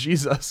giving them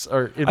Jesus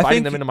or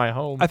inviting them into my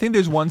home. I think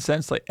there's one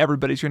sense like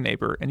everybody's your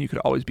neighbor and you could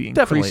always be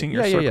increasing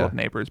your circle of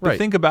neighbors. But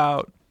think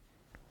about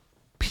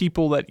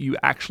people that you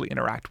actually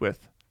interact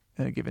with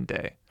in a given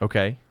day.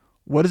 Okay.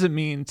 What does it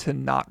mean to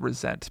not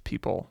resent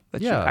people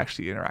that you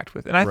actually interact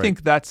with? And I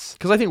think that's...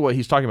 Because I think what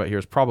he's talking about here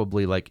is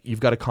probably like you've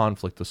got a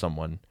conflict with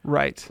someone.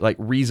 Right. Like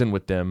reason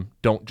with them.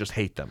 Don't just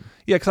hate them.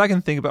 Yeah, because I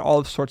can think about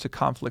all sorts of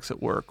conflicts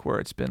at work where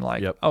it's been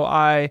like,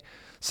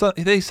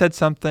 they said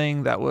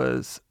something that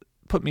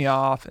put me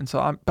off, and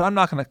but I'm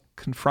not going to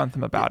confront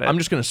them about it. I'm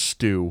just going to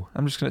stew.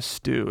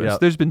 Yep.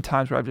 There's been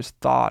times where I've just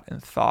thought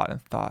and thought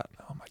and thought.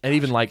 Oh my gosh, and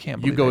even like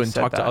you go and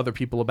talk to other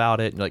people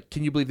about it, and like,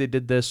 can you believe they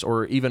did this?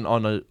 Or even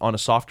on a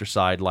softer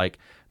side, like,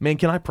 man,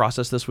 can I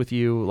process this with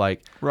you?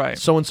 Like,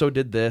 so and so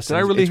did this. Did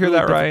I really hear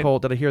that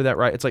right? Did I hear that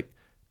right? It's like,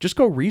 just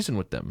go reason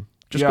with them.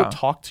 Just go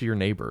talk to your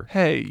neighbor.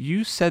 Hey,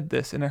 you said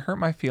this and it hurt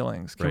my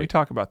feelings. Can we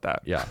talk about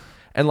that? Yeah.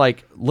 And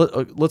like,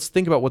 let's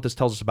think about what this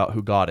tells us about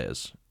who God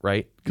is,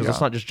 right? Because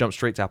let's not just jump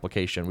straight to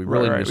application. We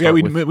really need to start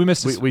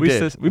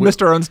we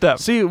missed our own step.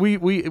 See,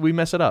 we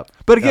mess it up.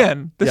 But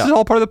again, this is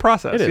all part of the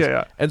process. It is.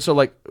 Yeah. And so,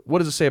 like, what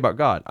does it say about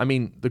God? I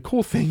mean, the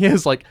cool thing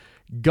is, like,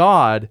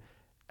 God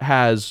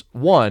has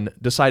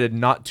decided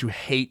not to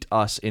hate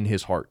us in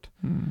His heart.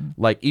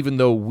 Like, even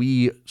though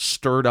we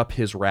stirred up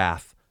His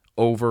wrath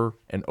over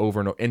and over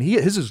and over, and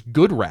his is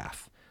good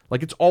wrath.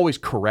 Like, it's always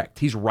correct.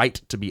 He's right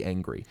to be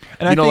angry.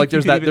 And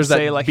there's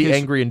that like be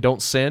angry and don't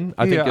sin.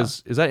 I think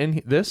is that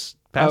in this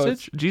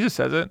passage? Jesus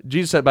says it.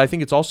 Jesus said, but I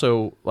think it's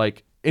also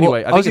like,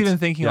 anyway. I was even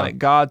thinking like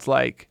God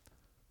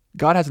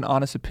has an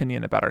honest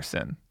opinion about our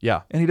sin.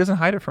 Yeah. And He doesn't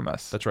hide it from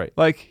us. That's right.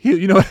 Like,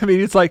 you know what I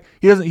mean? It's like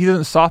he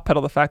doesn't soft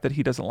pedal the fact that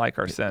He doesn't like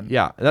our sin.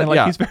 Yeah.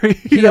 He's very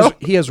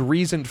he has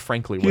reasoned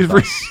frankly with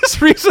us.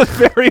 He's reasoned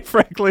very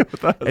frankly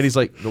with us. And He's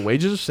like, the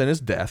wages of sin is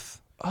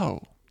death. Oh.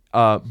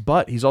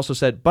 But He's also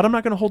said, but I'm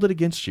not going to hold it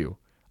against you.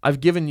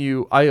 I've given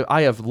you,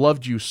 I have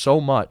loved you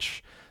so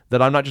much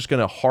that I'm not just going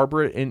to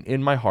harbor it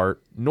in my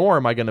heart, nor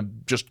am I going to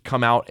just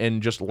come out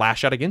and just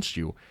lash out against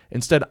you.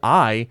 Instead,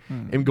 I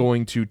am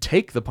going to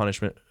take the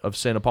punishment of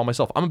sin upon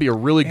myself. I'm going to be a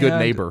really good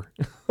neighbor.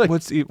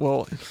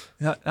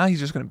 Now He's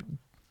just going to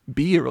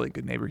be a really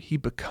good neighbor. He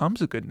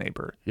becomes a good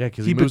neighbor. Yeah,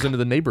 because he moves into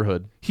the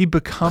neighborhood. He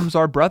becomes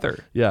our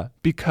brother. Yeah.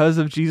 Because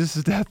of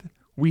Jesus' death,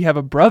 we have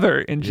a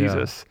brother in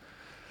Jesus.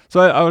 So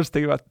I was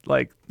thinking about,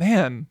 like,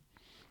 man,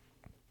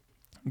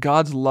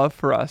 God's love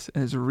for us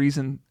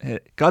and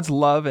God's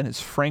love and His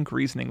frank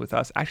reasoning with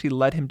us actually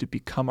led Him to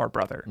become our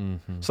brother.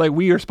 Mm-hmm. So like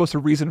we are supposed to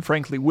reason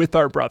frankly with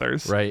our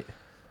brothers. Right.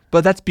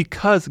 But that's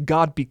because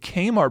God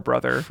became our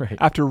brother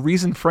after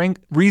reasoning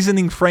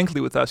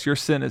frankly with us. Your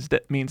sin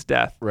means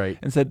death. Right.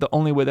 And said the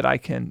only way that I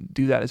can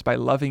do that is by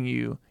loving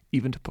you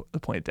even to the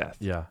point of death.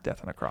 Yeah.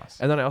 Death on a cross.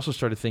 And then I also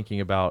started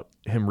thinking about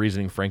Him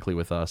reasoning frankly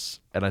with us,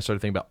 and I started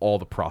thinking about all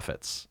the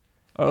prophets.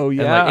 Oh,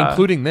 yeah. And like,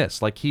 including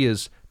this. Like, He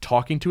is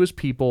talking to His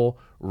people,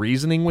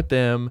 reasoning with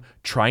them,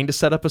 trying to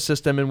set up a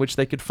system in which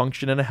they could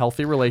function in a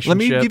healthy relationship.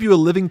 Let me give you a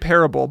living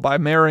parable by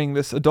marrying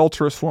this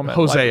adulterous woman.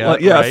 Hosea.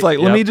 Right? It's like,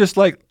 let me just,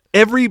 like,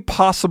 every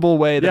possible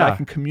way that I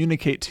can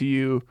communicate to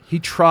you. He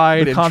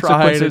tried and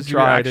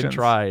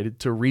tried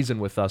to reason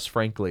with us,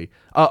 frankly.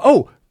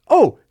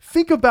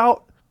 Think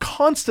about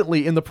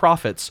constantly in the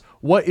prophets,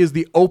 what is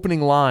the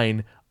opening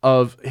line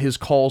of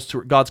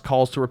God's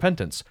calls to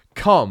repentance?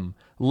 Come,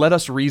 let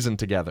us reason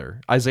together.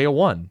 Isaiah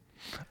 1.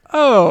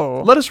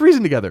 Oh. Let us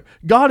reason together.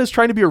 God is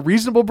trying to be a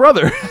reasonable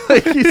brother.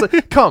 He's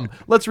like, come,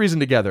 let's reason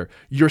together.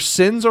 Your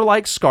sins are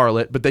like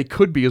scarlet, but they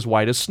could be as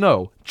white as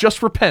snow.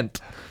 Just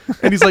repent.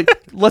 And He's like,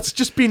 let's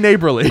just be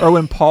neighborly. Or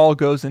when Paul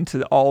goes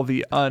into all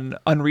the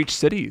unreached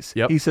cities,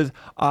 he says,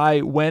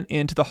 I went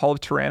into the hall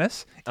of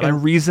Tyrannus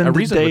and reasoned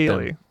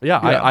daily.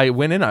 I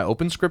went in, I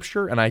opened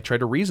scripture, and I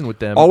tried to reason with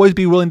them. Always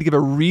be willing to give a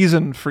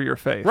reason for your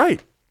faith.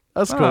 Right.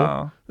 That's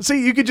cool.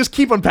 See, you could just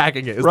keep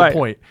unpacking it is the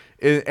point.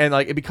 And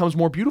like, it becomes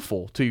more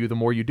beautiful to you the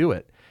more you do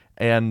it.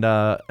 And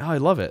I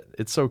love it.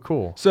 It's so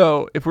cool.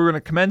 So if we're going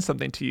to commend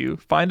something to you,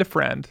 find a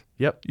friend.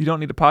 Yep. You don't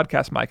need a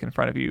podcast mic in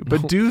front of you,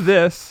 but do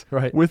this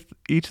with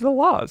each of the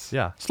laws.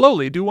 Yeah.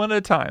 Slowly, do one at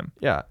a time.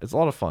 Yeah, it's a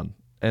lot of fun.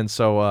 And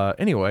so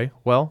anyway,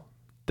 well,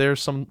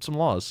 there's some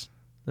laws.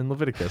 in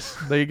Leviticus.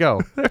 There you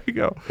go. There you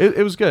go.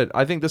 It was good.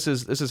 I think this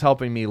is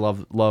helping me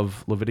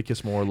love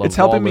Leviticus more. Love It's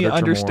helping law me literature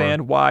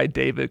understand more. why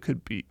David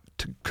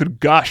could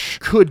gush.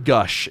 Could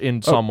gush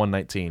in Psalm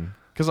 119.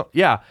 Because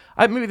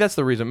maybe that's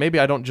the reason. Maybe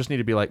I don't just need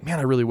to be like, man,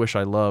 I really wish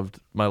I loved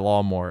my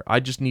law more. I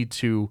just need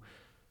to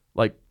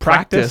like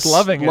practice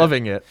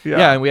loving it.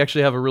 Yeah, and we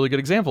actually have a really good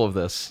example of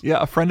this.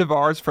 Yeah, a friend of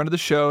ours, friend of the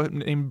show,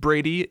 named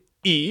Brady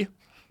E.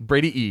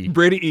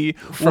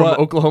 From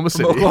Oklahoma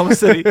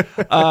City.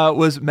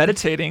 Was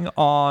meditating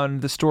on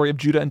the story of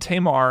Judah and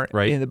Tamar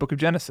in the book of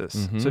Genesis.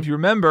 Mm-hmm. So if you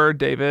remember,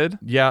 David.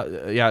 Yeah.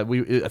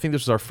 I think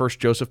this was our first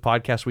Joseph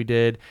podcast we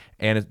did,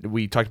 and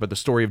we talked about the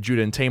story of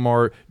Judah and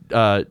Tamar.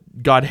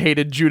 God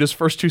hated Judah's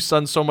first two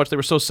sons so much, they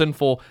were so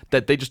sinful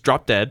that they just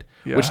dropped dead,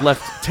 which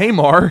left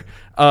Tamar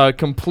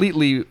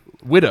completely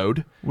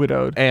widowed,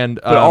 and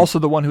but also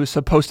the one who was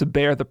supposed to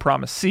bear the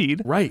promised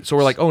seed. Right. So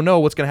we're like, oh no,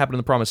 what's going to happen to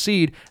the promised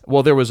seed?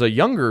 Well, there was a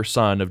younger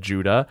son of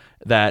Judah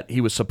that he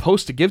was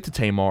supposed to give to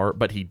Tamar,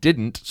 but he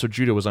didn't. So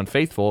Judah was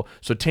unfaithful.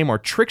 So Tamar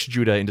tricks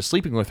Judah into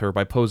sleeping with her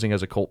by posing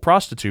as a cult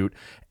prostitute,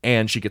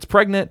 and she gets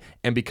pregnant.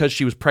 And because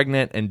she was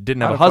pregnant and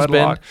didn't have a husband,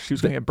 wedlock, she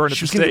was going to get burned at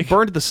the stake. Get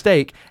burned at the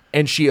stake,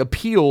 and she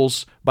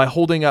appeals by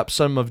holding up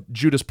some of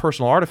Judah's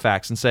personal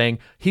artifacts and saying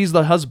he's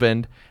the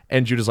husband.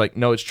 And Judah's like,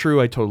 no, it's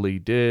true. I totally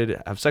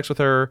did have sex with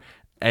her.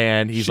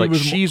 And he's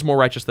she's more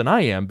righteous than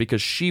I am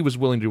because she was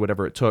willing to do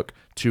whatever it took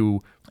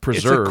to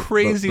preserve It's a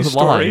crazy the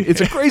story. line.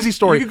 It's a crazy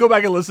story. You can go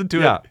back and listen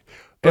to it.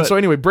 And so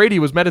anyway, Brady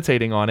was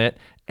meditating on it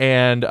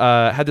and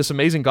had this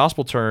amazing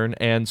gospel turn.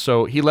 And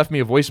so he left me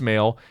a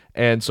voicemail.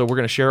 And so we're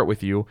going to share it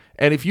with you.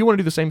 And if you want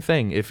to do the same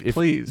thing,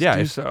 please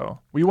do so.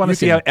 We want to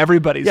see how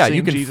everybody's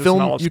seeing Jesus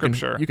in all of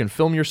Scripture. You can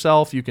film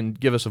yourself. You can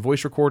give us a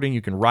voice recording.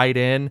 You can write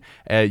in.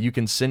 You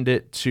can send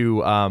it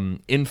to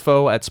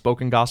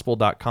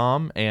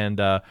info@spokengospel.com.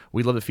 And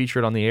we'd love to feature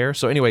it on the air.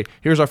 So anyway,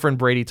 here's our friend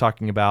Brady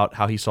talking about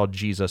how he saw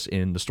Jesus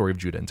in the story of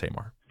Judah and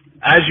Tamar.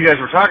 As you guys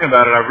were talking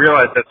about it, I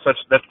realized that's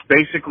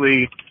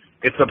basically,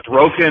 it's a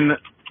broken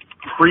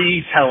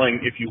pre-telling,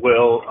 if you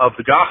will, of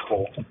the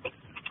gospel,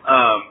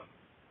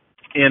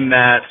 in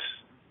that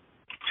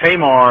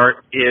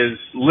Tamar is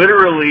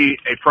literally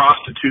a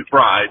prostitute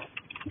bride,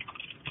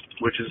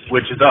 which is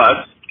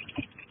us,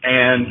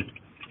 and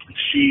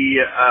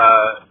she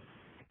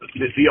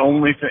the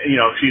only thing,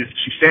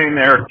 she's standing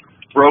there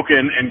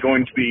broken and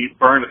going to be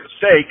burned at the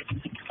stake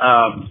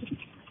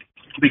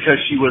because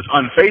she was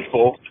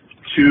unfaithful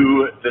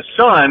to the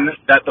son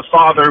that the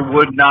father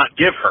would not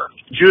give her.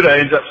 Judah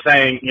ends up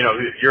saying,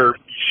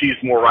 she's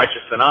more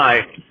righteous than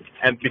I,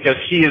 and because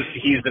he's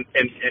an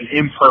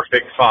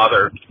imperfect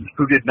father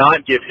who did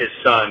not give his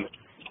son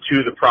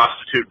to the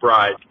prostitute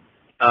bride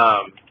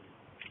to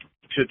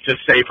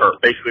save her,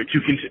 basically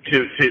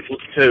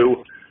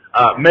to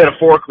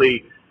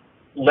metaphorically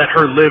let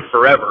her live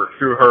forever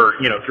through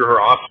her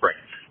offspring.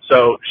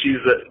 So she's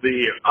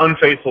the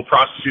unfaithful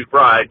prostitute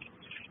bride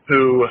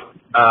who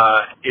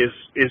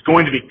is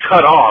going to be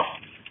cut off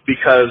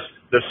because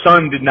the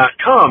son did not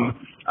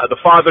come. The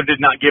father did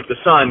not give the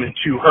son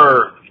to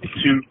her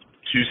to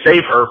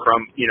save her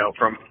from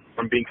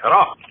being cut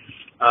off.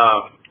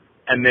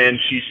 And then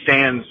she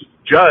stands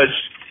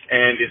judged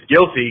and is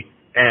guilty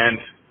and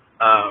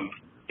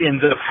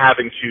ends up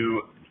having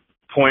to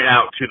point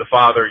out to the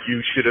father,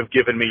 "You should have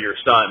given me your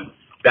son.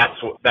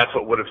 That's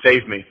what would have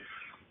saved me."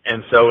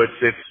 And so it's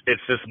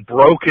this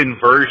broken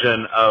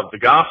version of the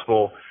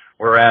gospel.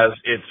 Whereas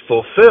it's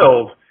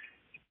fulfilled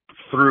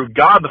through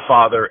God the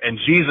Father and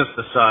Jesus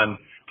the Son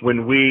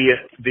when we,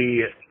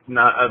 the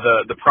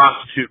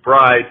prostitute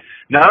bride,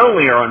 not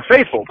only are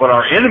unfaithful, but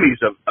are enemies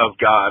of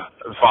God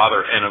the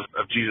Father and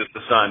of Jesus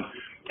the Son.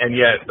 And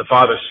yet the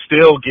Father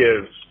still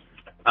gives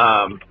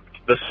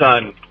the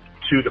Son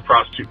to the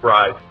prostitute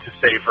bride to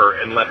save her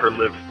and let her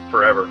live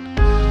forever.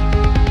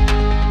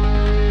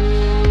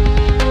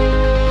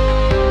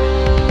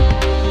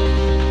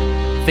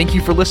 Thank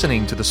you for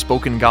listening to the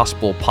Spoken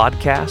Gospel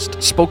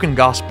podcast. Spoken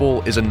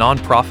Gospel is a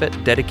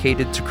nonprofit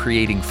dedicated to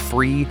creating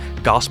free,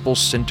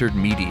 gospel-centered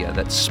media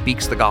that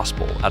speaks the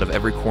gospel out of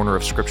every corner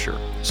of Scripture.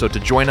 So to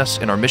join us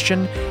in our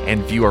mission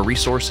and view our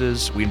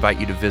resources, we invite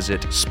you to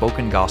visit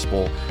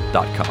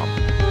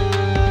spokengospel.com.